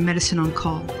George from Medicine on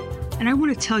Call, and I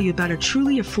want to tell you about a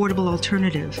truly affordable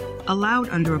alternative allowed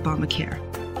under Obamacare,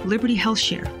 Liberty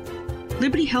HealthShare.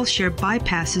 Liberty HealthShare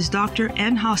bypasses doctor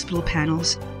and hospital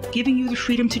panels, giving you the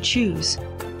freedom to choose.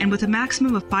 And with a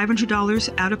maximum of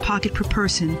 $500 out of pocket per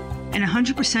person and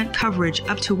 100% coverage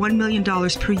up to $1 million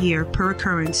per year per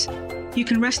occurrence, you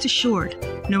can rest assured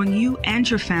knowing you and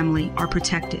your family are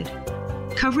protected.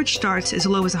 Coverage starts as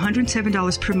low as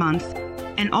 $107 per month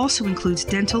and also includes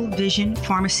dental, vision,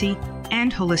 pharmacy,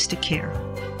 and holistic care.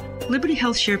 Liberty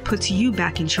HealthShare puts you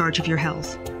back in charge of your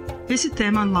health. Visit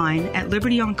them online at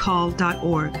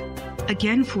libertyoncall.org.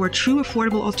 Again, for a true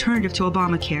affordable alternative to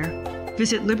Obamacare,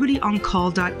 visit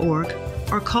libertyoncall.org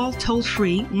or call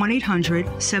toll-free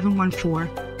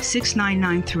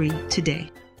 1-800-714-6993 today.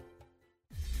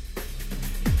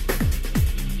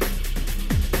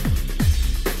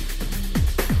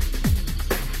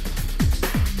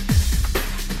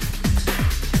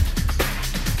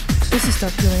 This is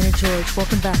Dr. Elena George.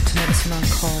 Welcome back to Medicine on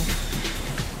Call.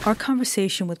 Our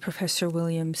conversation with Professor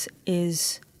Williams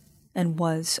is and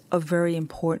was a very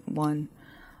important one.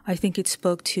 I think it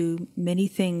spoke to many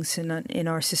things in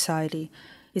our society.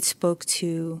 It spoke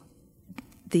to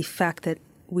the fact that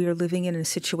we are living in a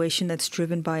situation that's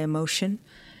driven by emotion,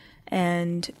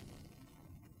 and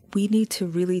we need to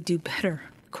really do better,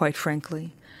 quite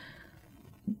frankly.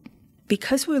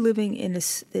 Because we're living in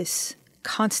this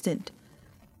constant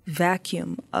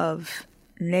vacuum of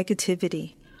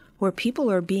negativity where people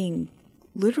are being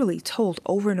literally told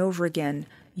over and over again,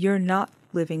 you're not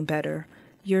living better.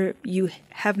 You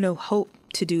have no hope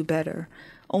to do better.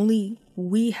 Only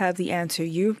we have the answer.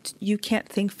 You can't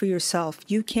think for yourself.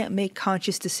 You can't make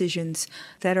conscious decisions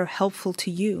that are helpful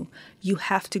to you. You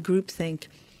have to groupthink,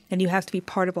 and you have to be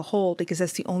part of a whole, because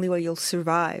that's the only way you'll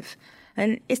survive.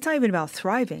 And it's not even about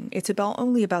thriving. It's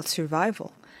only about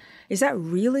survival. Is that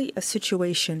really a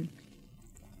situation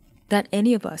that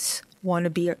any of us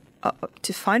want to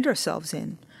find ourselves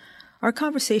in? Our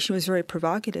conversation was very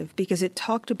provocative because it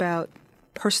talked about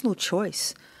personal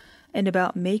choice and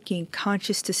about making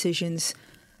conscious decisions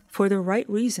for the right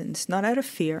reasons, not out of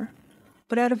fear,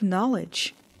 but out of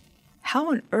knowledge. How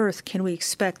on earth can we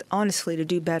expect, honestly, to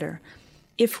do better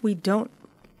if we don't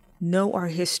know our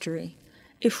history,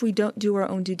 if we don't do our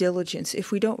own due diligence, if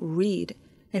we don't read,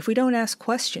 if we don't ask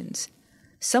questions?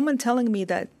 Someone telling me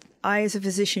that I, as a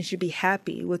physician, should be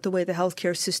happy with the way the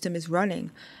healthcare system is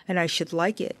running and I should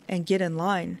like it and get in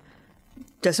line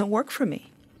doesn't work for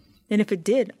me. And if it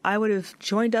did, I would have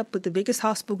joined up with the biggest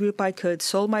hospital group I could,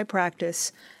 sold my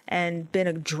practice, and been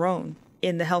a drone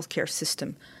in the healthcare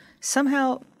system.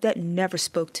 Somehow that never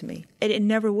spoke to me, and it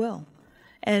never will.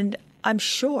 And I'm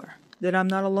sure that I'm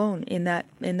not alone in that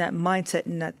mindset,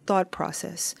 in that thought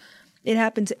process. It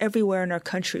happens everywhere in our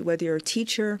country, whether you're a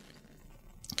teacher,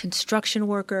 construction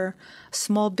worker,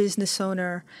 small business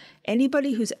owner,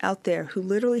 anybody who's out there who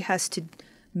literally has to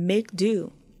make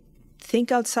do,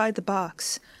 think outside the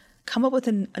box, come up with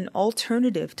an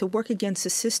alternative to work against a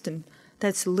system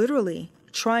that's literally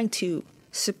trying to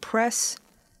suppress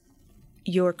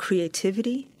your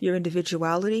creativity, your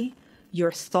individuality,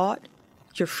 your thought,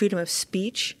 your freedom of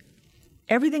speech.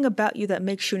 Everything about you that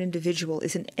makes you an individual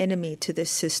is an enemy to this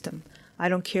system. I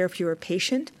don't care if you're a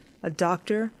patient, a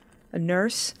doctor, a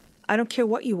nurse, I don't care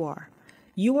what you are.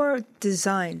 You are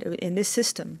designed in this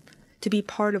system to be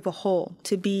part of a whole,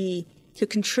 to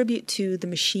contribute to the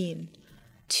machine,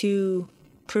 to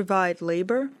provide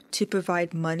labor, to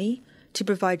provide money, to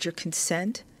provide your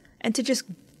consent, and to just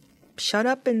shut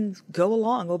up and go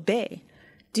along, obey.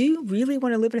 Do you really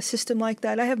want to live in a system like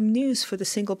that? I have news for the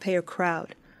single-payer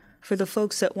crowd, for the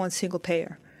folks that want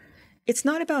single-payer. It's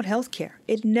not about healthcare.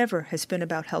 It never has been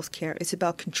about healthcare. It's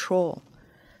about control.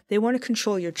 They want to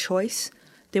control your choice.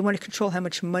 They want to control how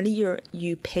much money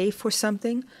you pay for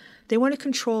something. They want to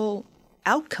control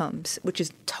outcomes, which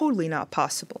is totally not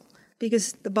possible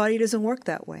because the body doesn't work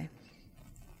that way.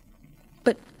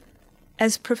 But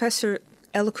as Professor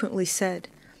eloquently said,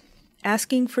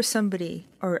 asking for somebody,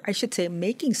 or I should say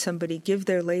making somebody give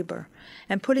their labor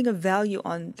and putting a value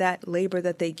on that labor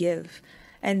that they give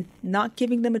and not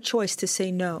giving them a choice to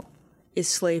say no is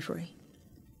slavery.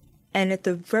 And at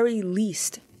the very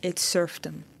least, it's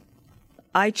serfdom.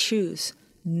 I choose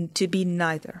to be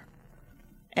neither.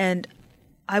 And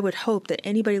I would hope that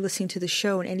anybody listening to the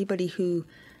show and anybody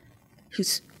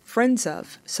who's friends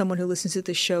of someone who listens to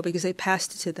the show because they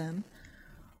passed it to them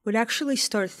would actually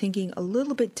start thinking a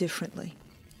little bit differently.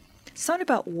 It's not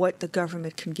about what the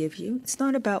government can give you. It's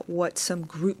not about what some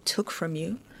group took from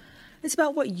you. It's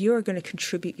about what you're going to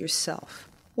contribute yourself.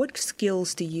 What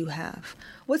skills do you have?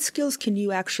 What skills can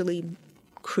you actually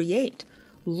create,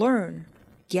 learn,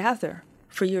 gather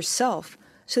for yourself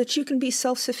so that you can be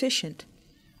self-sufficient?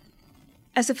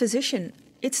 As a physician,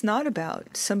 it's not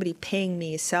about somebody paying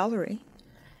me a salary.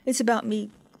 It's about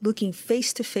me looking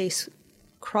face to face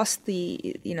across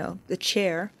the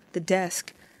chair, the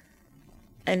desk,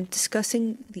 and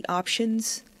discussing the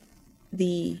options,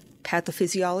 the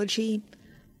pathophysiology,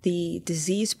 the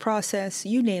disease process,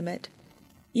 you name it,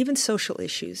 even social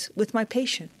issues with my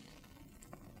patient.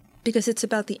 Because it's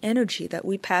about the energy that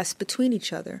we pass between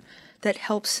each other that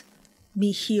helps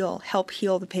me help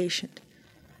heal the patient.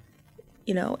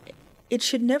 It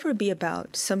should never be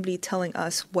about somebody telling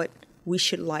us what we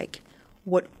should like,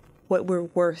 what we're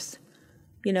worth.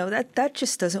 That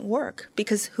just doesn't work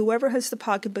because whoever has the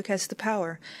pocketbook has the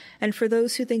power. And for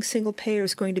those who think single payer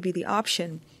is going to be the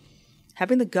option,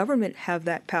 having the government have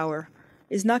that power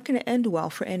is not going to end well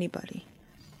for anybody.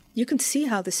 You can see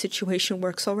how the situation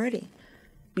works already.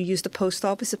 We use the post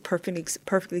office as a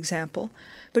perfect example,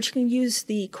 but you can use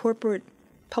the corporate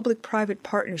public-private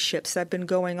partnerships that have been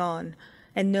going on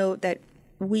and know that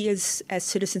we as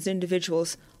citizens and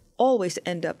individuals always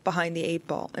end up behind the eight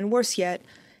ball. And worse yet,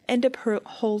 end up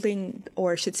holding,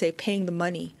 or I should say paying the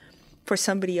money for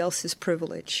somebody else's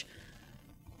privilege.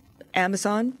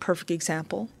 Amazon, perfect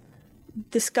example.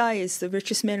 This guy is the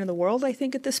richest man in the world, I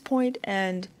think, at this point,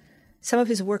 and some of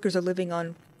his workers are living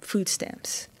on food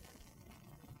stamps.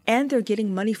 And they're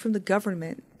getting money from the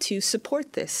government to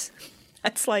support this.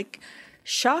 That's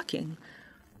shocking.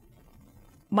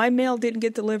 My mail didn't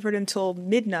get delivered until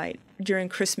midnight during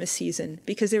Christmas season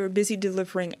because they were busy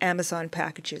delivering Amazon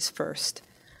packages first.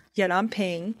 Yet I'm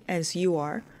paying, as you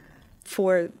are,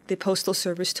 for the Postal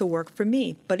Service to work for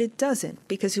me. But it doesn't,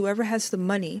 because whoever has the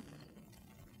money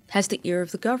has the ear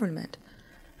of the government.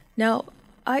 Now,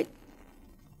 I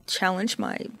challenge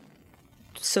my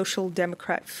social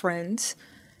democrat friends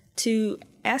to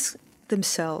ask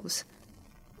themselves,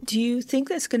 do you think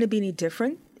that's going to be any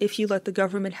different if you let the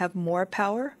government have more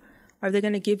power? Are they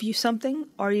going to give you something,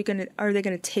 or are they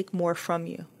going to take more from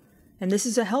you? And this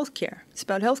is it's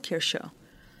about healthcare show.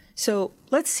 So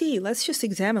let's just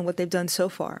examine what they've done so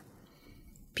far.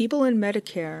 People in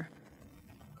Medicare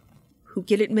who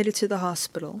get admitted to the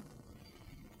hospital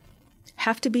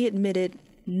have to be admitted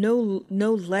no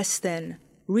less than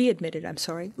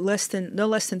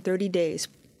 30 days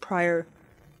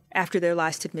after their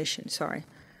last admission,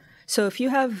 So if you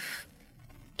have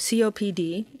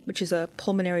COPD, which is a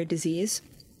pulmonary disease,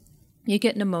 you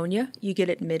get pneumonia, you get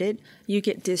admitted, you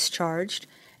get discharged,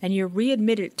 and you're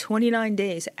readmitted 29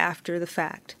 days after the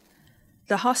fact.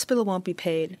 The hospital won't be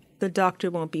paid, the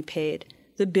doctor won't be paid,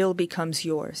 the bill becomes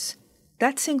yours.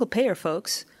 That's single payer,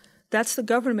 folks. That's the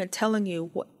government telling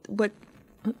you what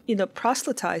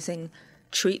proselytizing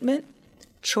treatment,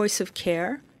 choice of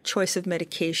care, choice of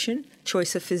medication,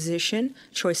 choice of physician,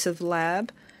 choice of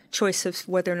lab, choice of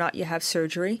whether or not you have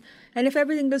surgery. And if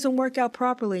everything doesn't work out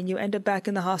properly and you end up back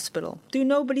in the hospital, through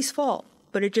nobody's fault,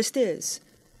 but it just is.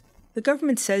 The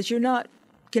government says you're not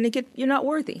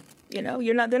worthy. They're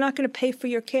not going to pay for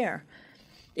your care.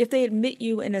 If they admit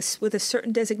you with a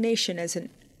certain designation as an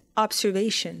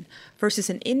observation versus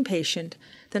an inpatient,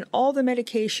 then all the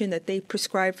medication that they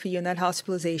prescribe for you in that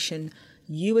hospitalization,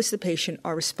 you as the patient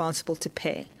are responsible to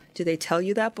pay. Do they tell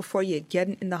you that before you get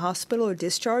in the hospital or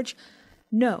discharge?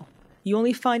 No. You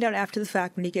only find out after the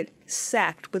fact when you get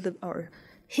socked with a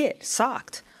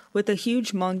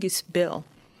humongous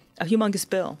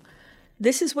bill.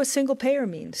 This is what single payer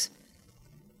means.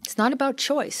 It's not about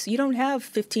choice. You don't have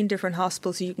 15 different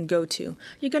hospitals you can go to.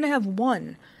 You're going to have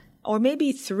one, or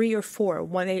maybe 3 or 4,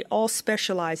 when they all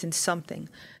specialize in something.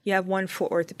 You have one for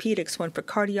orthopedics, one for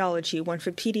cardiology, one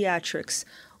for pediatrics,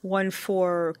 one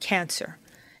for cancer.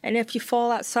 And if you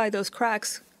fall outside those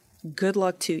cracks, good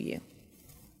luck to you.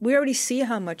 We already see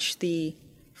how much the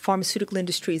pharmaceutical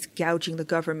industry is gouging the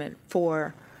government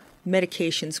for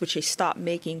medications which they stop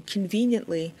making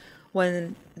conveniently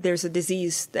when there's a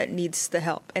disease that needs the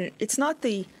help. And it's not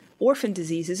the orphan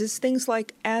diseases, it's things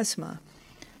like asthma,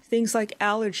 things like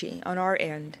allergy on our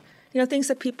end, things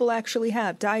that people actually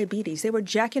have, diabetes. They were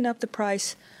jacking up the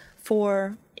price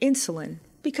for insulin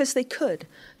because they could,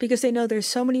 because they know there's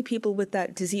so many people with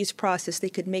that disease process they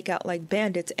could make out like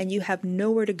bandits, and you have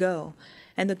nowhere to go.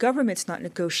 And the government's not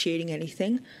negotiating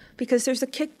anything because there's a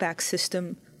kickback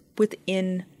system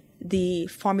within the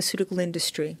pharmaceutical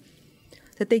industry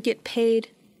that they get paid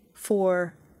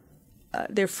for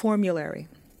their formulary.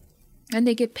 And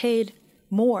they get paid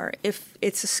more if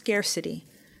it's a scarcity.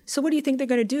 So what do you think they're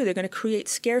going to do? They're going to create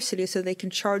scarcity so they can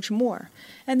charge more.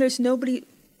 And there's nobody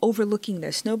overlooking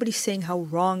this. Nobody's saying how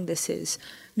wrong this is.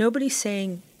 Nobody's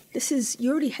saying,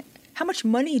 how much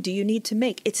money do you need to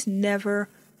make? It's never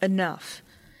enough.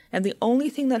 And the only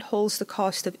thing that holds the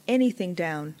cost of anything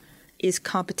down is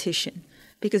competition.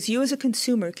 Because you as a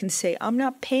consumer can say, I'm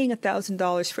not paying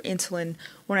 $1,000 for insulin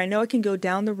when I know I can go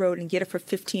down the road and get it for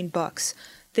 $15.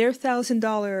 Their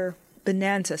 $1,000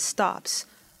 bonanza stops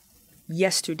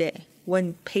yesterday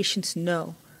when patients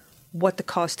know what the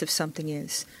cost of something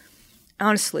is.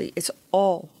 Honestly, it's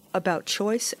all about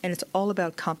choice, and it's all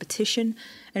about competition,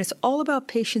 and it's all about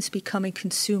patients becoming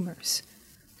consumers.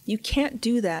 You can't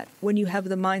do that when you have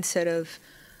the mindset of,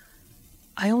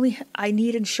 I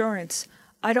need insurance.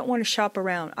 I don't want to shop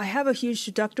around. I have a huge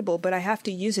deductible, but I have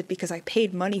to use it because I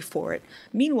paid money for it.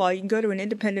 Meanwhile, you can go to an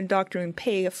independent doctor and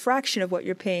pay a fraction of what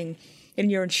you're paying in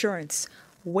your insurance.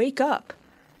 Wake up,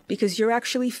 because you're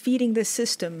actually feeding this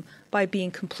system by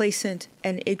being complacent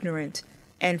and ignorant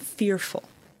and fearful.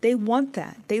 They want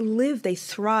that. They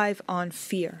thrive on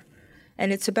fear.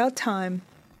 And it's about time,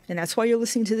 and that's why you're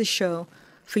listening to this show,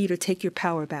 for you to take your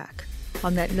power back.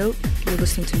 On that note, you're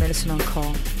listening to Medicine on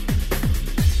Call.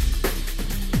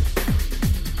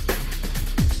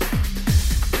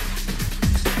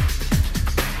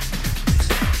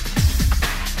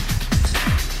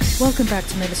 Welcome back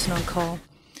to Medicine on Call.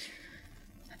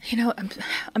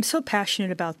 I'm so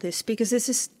passionate about this because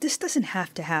this doesn't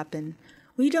have to happen.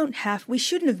 We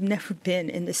shouldn't have never been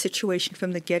in this situation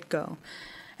from the get-go.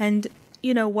 And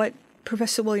what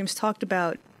Professor Williams talked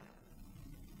about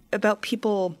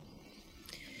people,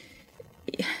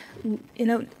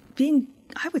 being,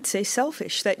 I would say,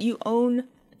 selfish, that you own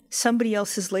somebody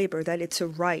else's labor, that it's a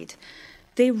right.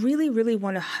 They really, really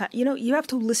want to, you have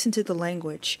to listen to the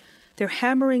language. They're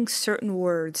hammering certain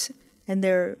words, and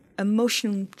they're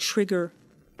emotional trigger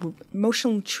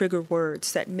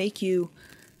words that make you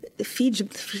feed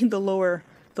the lower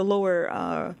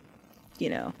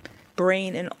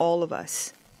brain in all of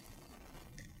us.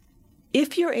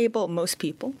 If you're able, most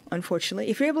people, unfortunately,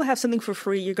 if you're able to have something for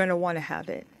free, you're going to want to have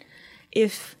it.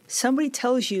 If somebody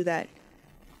tells you that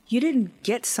you didn't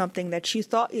get something that you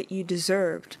thought that you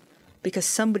deserved because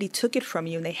somebody took it from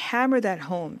you, and they hammer that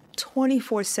home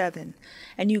 24/7,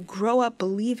 and you grow up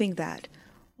believing that,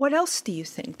 what else do you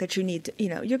think that you need to,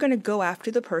 you're going to go after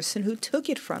the person who took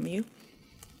it from you,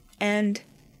 and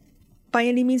by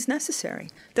any means necessary.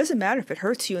 Doesn't matter if it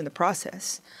hurts you in the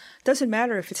process. Doesn't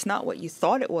matter if it's not what you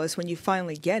thought it was when you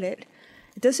finally get it.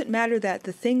 It doesn't matter that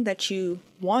the thing that you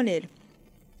wanted,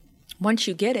 once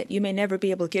you get it, you may never be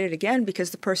able to get it again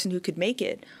because the person who could make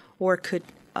it or could,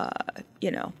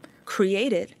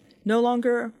 create it no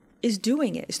longer is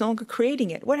doing it. It's no longer creating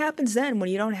it. What happens then when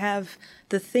you don't have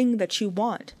the thing that you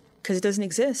want because it doesn't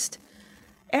exist?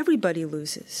 Everybody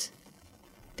loses.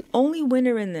 The only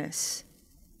winner in this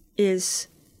is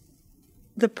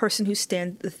the person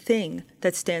the thing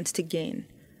that stands to gain.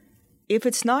 If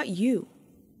it's not you,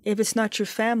 if it's not your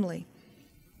family,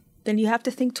 then you have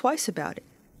to think twice about it.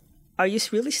 Are you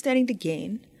really standing to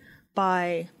gain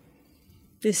by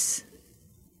this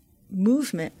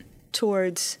movement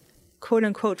towards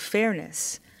quote-unquote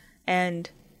fairness and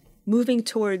moving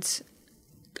towards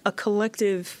a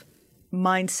collective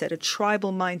mindset, a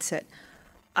tribal mindset?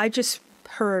 I just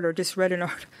heard or just read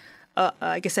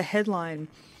a headline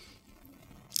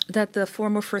that the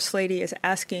former First Lady is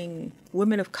asking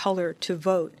women of color to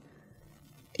vote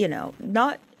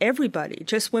not everybody,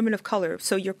 just women of color.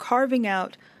 So you're carving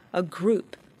out a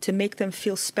group to make them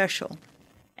feel special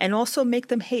and also make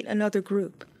them hate another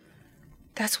group.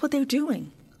 That's what they're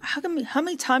doing. How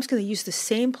many times can they use the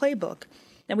same playbook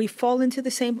and we fall into the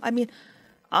same?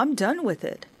 I'm done with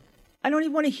it. I don't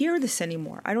even want to hear this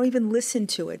anymore. I don't even listen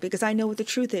to it because I know what the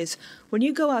truth is. When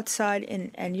you go outside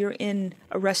and you're in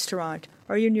a restaurant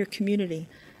or you're in your community,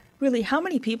 really, how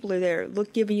many people are there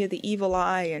giving you the evil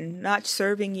eye and not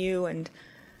serving you? And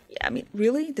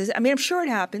really? I'm sure it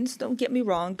happens. Don't get me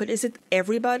wrong. But is it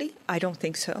everybody? I don't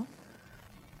think so.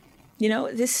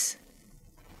 This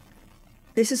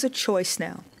is a choice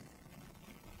now.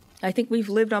 I think we've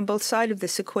lived on both sides of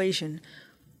this equation.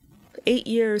 8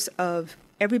 years of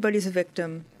everybody's a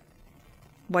victim.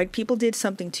 White people did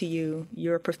something to you.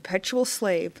 You're a perpetual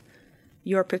slave.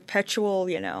 You're a perpetual,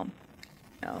 you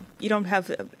don't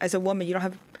have, as a woman, you don't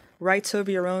have rights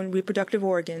over your own reproductive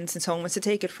organs, and someone wants to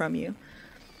take it from you.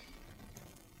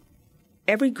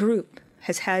 Every group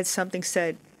has had something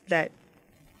said that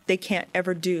they can't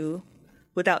ever do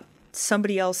without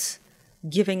somebody else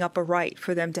giving up a right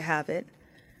for them to have it,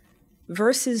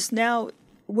 versus now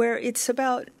where it's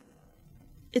about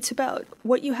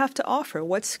what you have to offer.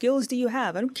 What skills do you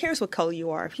have? I don't care what color you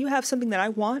are. If you have something that I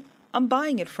want, I'm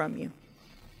buying it from you.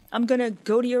 I'm going to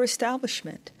go to your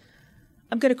establishment.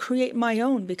 I'm going to create my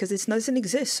own because it doesn't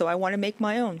exist, so I want to make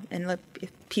my own. And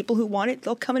if people who want it,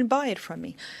 they'll come and buy it from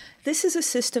me. This is a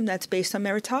system that's based on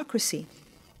meritocracy.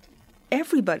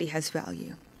 Everybody has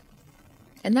value.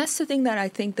 And that's the thing that I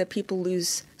think that people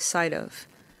lose sight of.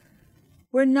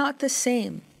 We're not the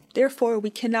same. Therefore,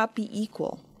 we cannot be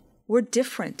equal. We're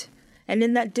different. And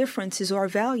in that difference is our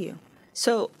value.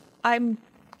 So I'm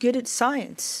good at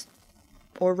science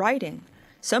or writing.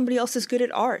 Somebody else is good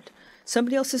at art.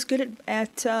 Somebody else is good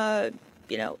at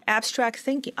abstract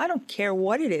thinking. I don't care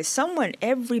what it is.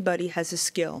 Everybody has a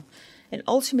skill. And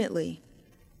ultimately,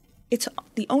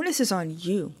 the onus is on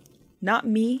you, not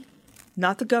me,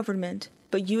 not the government,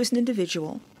 but you as an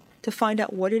individual, to find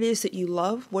out what it is that you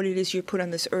love, what it is you're put on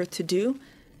this earth to do,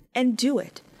 and do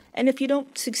it. And if you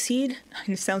don't succeed,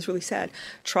 and it sounds really sad,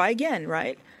 try again,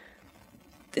 right?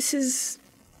 This is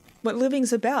what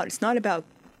living's about. It's not about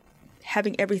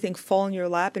having everything fall in your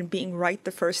lap and being right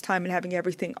the first time and having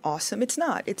everything awesome. It's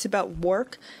not. It's about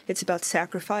work. It's about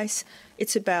sacrifice.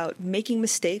 It's about making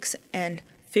mistakes and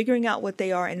figuring out what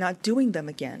they are and not doing them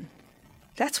again.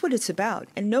 That's what it's about.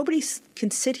 And nobody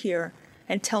can sit here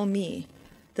and tell me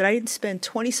that I didn't spend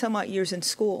 20 some odd years in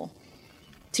school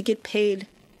to get paid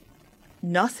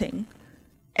nothing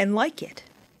and like it.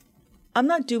 I'm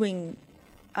not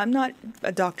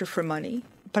a doctor for money,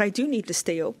 but I do need to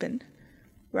stay open,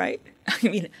 right?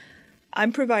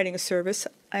 I'm providing a service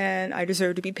and I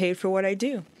deserve to be paid for what I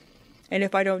do. And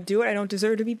if I don't do it, I don't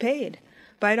deserve to be paid.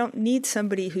 But I don't need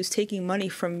somebody who's taking money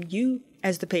from you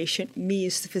as the patient, me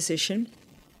as the physician,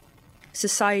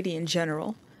 society in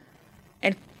general,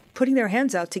 and putting their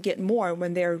hands out to get more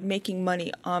when they're making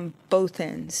money on both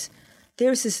ends.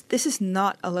 This is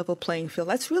not a level playing field.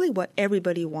 That's really what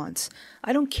everybody wants.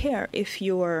 I don't care if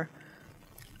you're,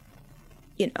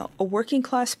 a working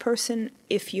class person,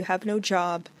 if you have no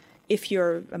job, if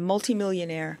you're a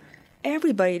multimillionaire.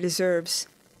 Everybody deserves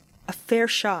a fair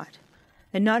shot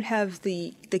and not have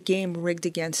the game rigged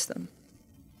against them.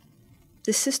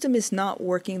 The system is not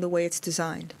working the way it's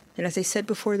designed. And as I said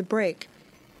before the break,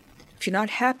 if you're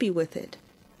not happy with it,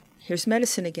 here's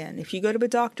medicine again. If you go to a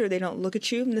doctor, they don't look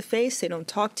at you in the face, they don't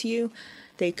talk to you,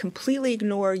 they completely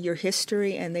ignore your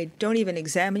history, and they don't even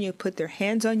examine you, put their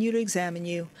hands on you to examine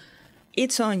you.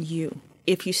 It's on you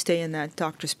if you stay in that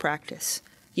doctor's practice.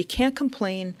 You can't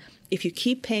complain if you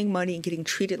keep paying money and getting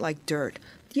treated like dirt.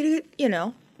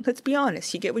 Let's be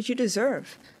honest, you get what you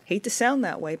deserve. Hate to sound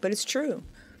that way, but it's true.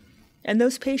 And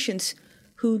those patients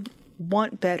who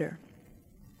want better,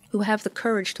 who have the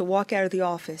courage to walk out of the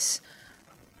office,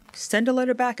 send a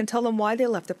letter back and tell them why they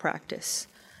left the practice.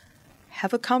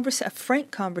 Have a frank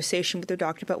conversation with their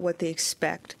doctor about what they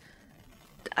expect.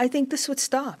 I think this would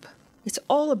stop. It's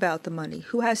all about the money.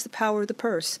 Who has the power of the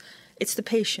purse? It's the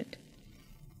patient.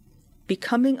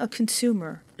 Becoming a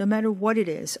consumer, no matter what it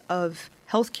is, of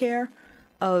healthcare,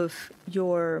 of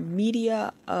your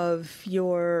media, of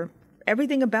your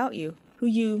everything about you, who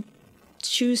you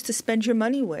choose to spend your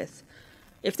money with.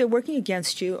 If they're working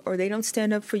against you or they don't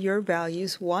stand up for your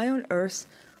values, why on earth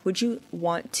would you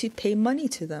want to pay money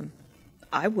to them?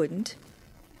 I wouldn't.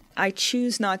 I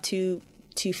choose not to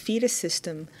feed a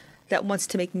system that wants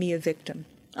to make me a victim.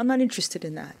 I'm not interested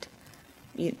in that.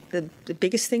 The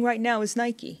biggest thing right now is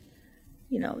Nike.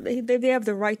 They have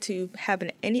the right to have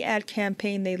any ad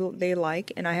campaign they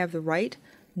like, and I have the right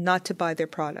not to buy their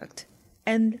product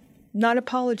and not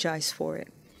apologize for it.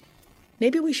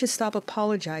 Maybe we should stop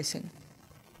apologizing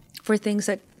for things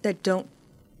that don't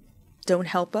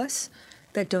help us,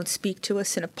 that don't speak to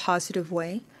us in a positive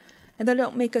way, and that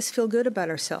don't make us feel good about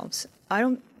ourselves.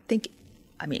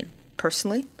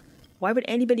 Personally, why would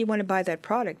anybody want to buy that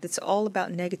product? It's all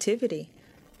about negativity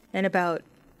and about,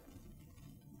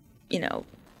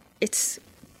 it's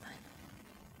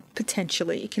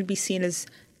potentially, it can be seen as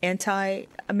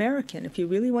anti-American if you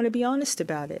really want to be honest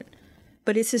about it.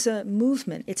 But this is a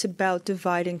movement. It's about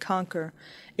divide and conquer.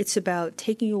 It's about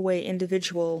taking away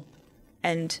individual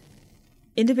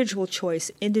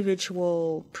choice,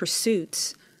 individual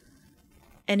pursuits.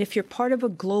 And if you're part of a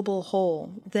global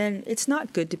whole, then it's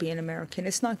not good to be an American.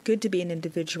 It's not good to be an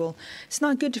individual. It's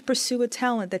not good to pursue a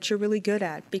talent that you're really good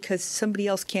at because somebody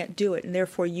else can't do it, and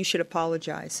therefore you should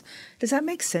apologize. Does that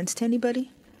make sense to anybody?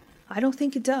 I don't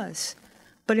think it does.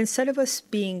 But instead of us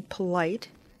being polite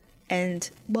and,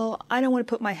 I don't want to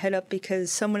put my head up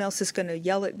because someone else is going to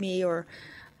yell at me or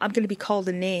I'm going to be called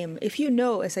a name. If you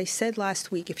know, as I said last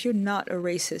week, if you're not a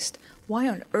racist, why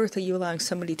on earth are you allowing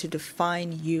somebody to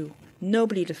define you?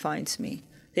 Nobody defines me.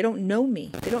 They don't know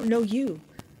me. They don't know you.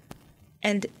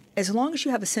 And as long as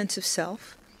you have a sense of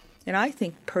self, and I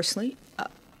think personally,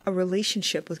 a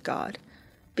relationship with God,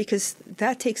 because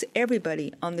that takes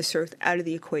everybody on this earth out of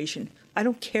the equation. I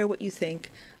don't care what you think.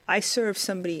 I serve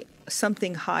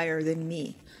something higher than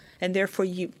me. And therefore,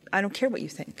 I don't care what you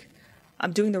think.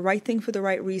 I'm doing the right thing for the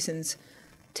right reasons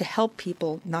to help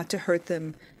people, not to hurt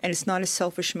them. And it's not a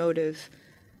selfish motive.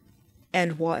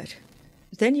 And what?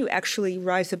 Then you actually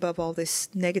rise above all this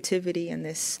negativity and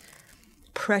this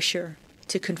pressure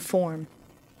to conform.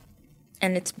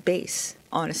 And it's base,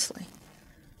 honestly.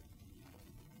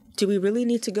 Do we really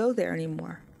need to go there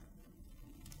anymore?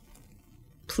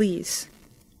 Please.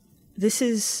 This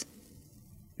is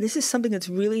something that's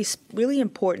really, really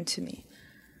important to me,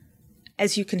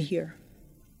 as you can hear.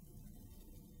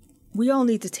 We all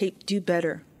need to do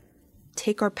better,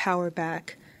 take our power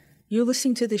back. You're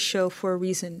listening to this show for a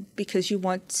reason, because you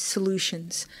want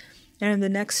solutions. And in the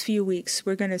next few weeks,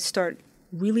 we're going to start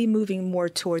really moving more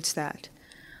towards that.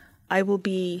 I will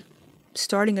be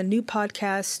starting a new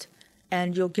podcast,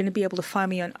 and you're going to be able to find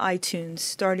me on iTunes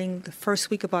starting the first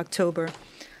week of October.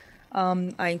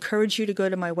 I encourage you to go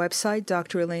to my website,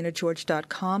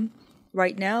 drelenageorge.com.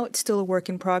 Right now, it's still a work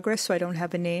in progress, so I don't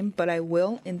have a name, but I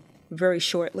will very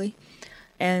shortly.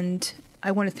 And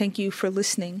I want to thank you for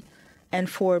listening and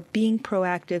for being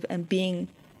proactive and being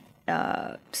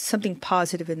something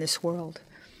positive in this world.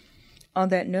 On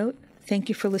that note, thank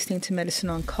you for listening to Medicine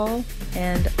on Call,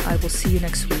 and I will see you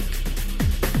next week.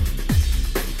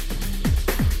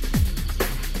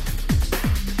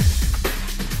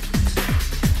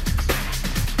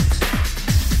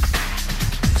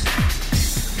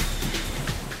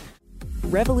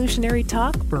 Revolutionary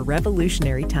talk for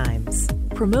revolutionary times.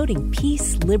 Promoting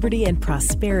peace, liberty, and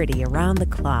prosperity around the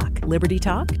clock.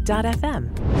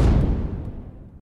 LibertyTalk.fm.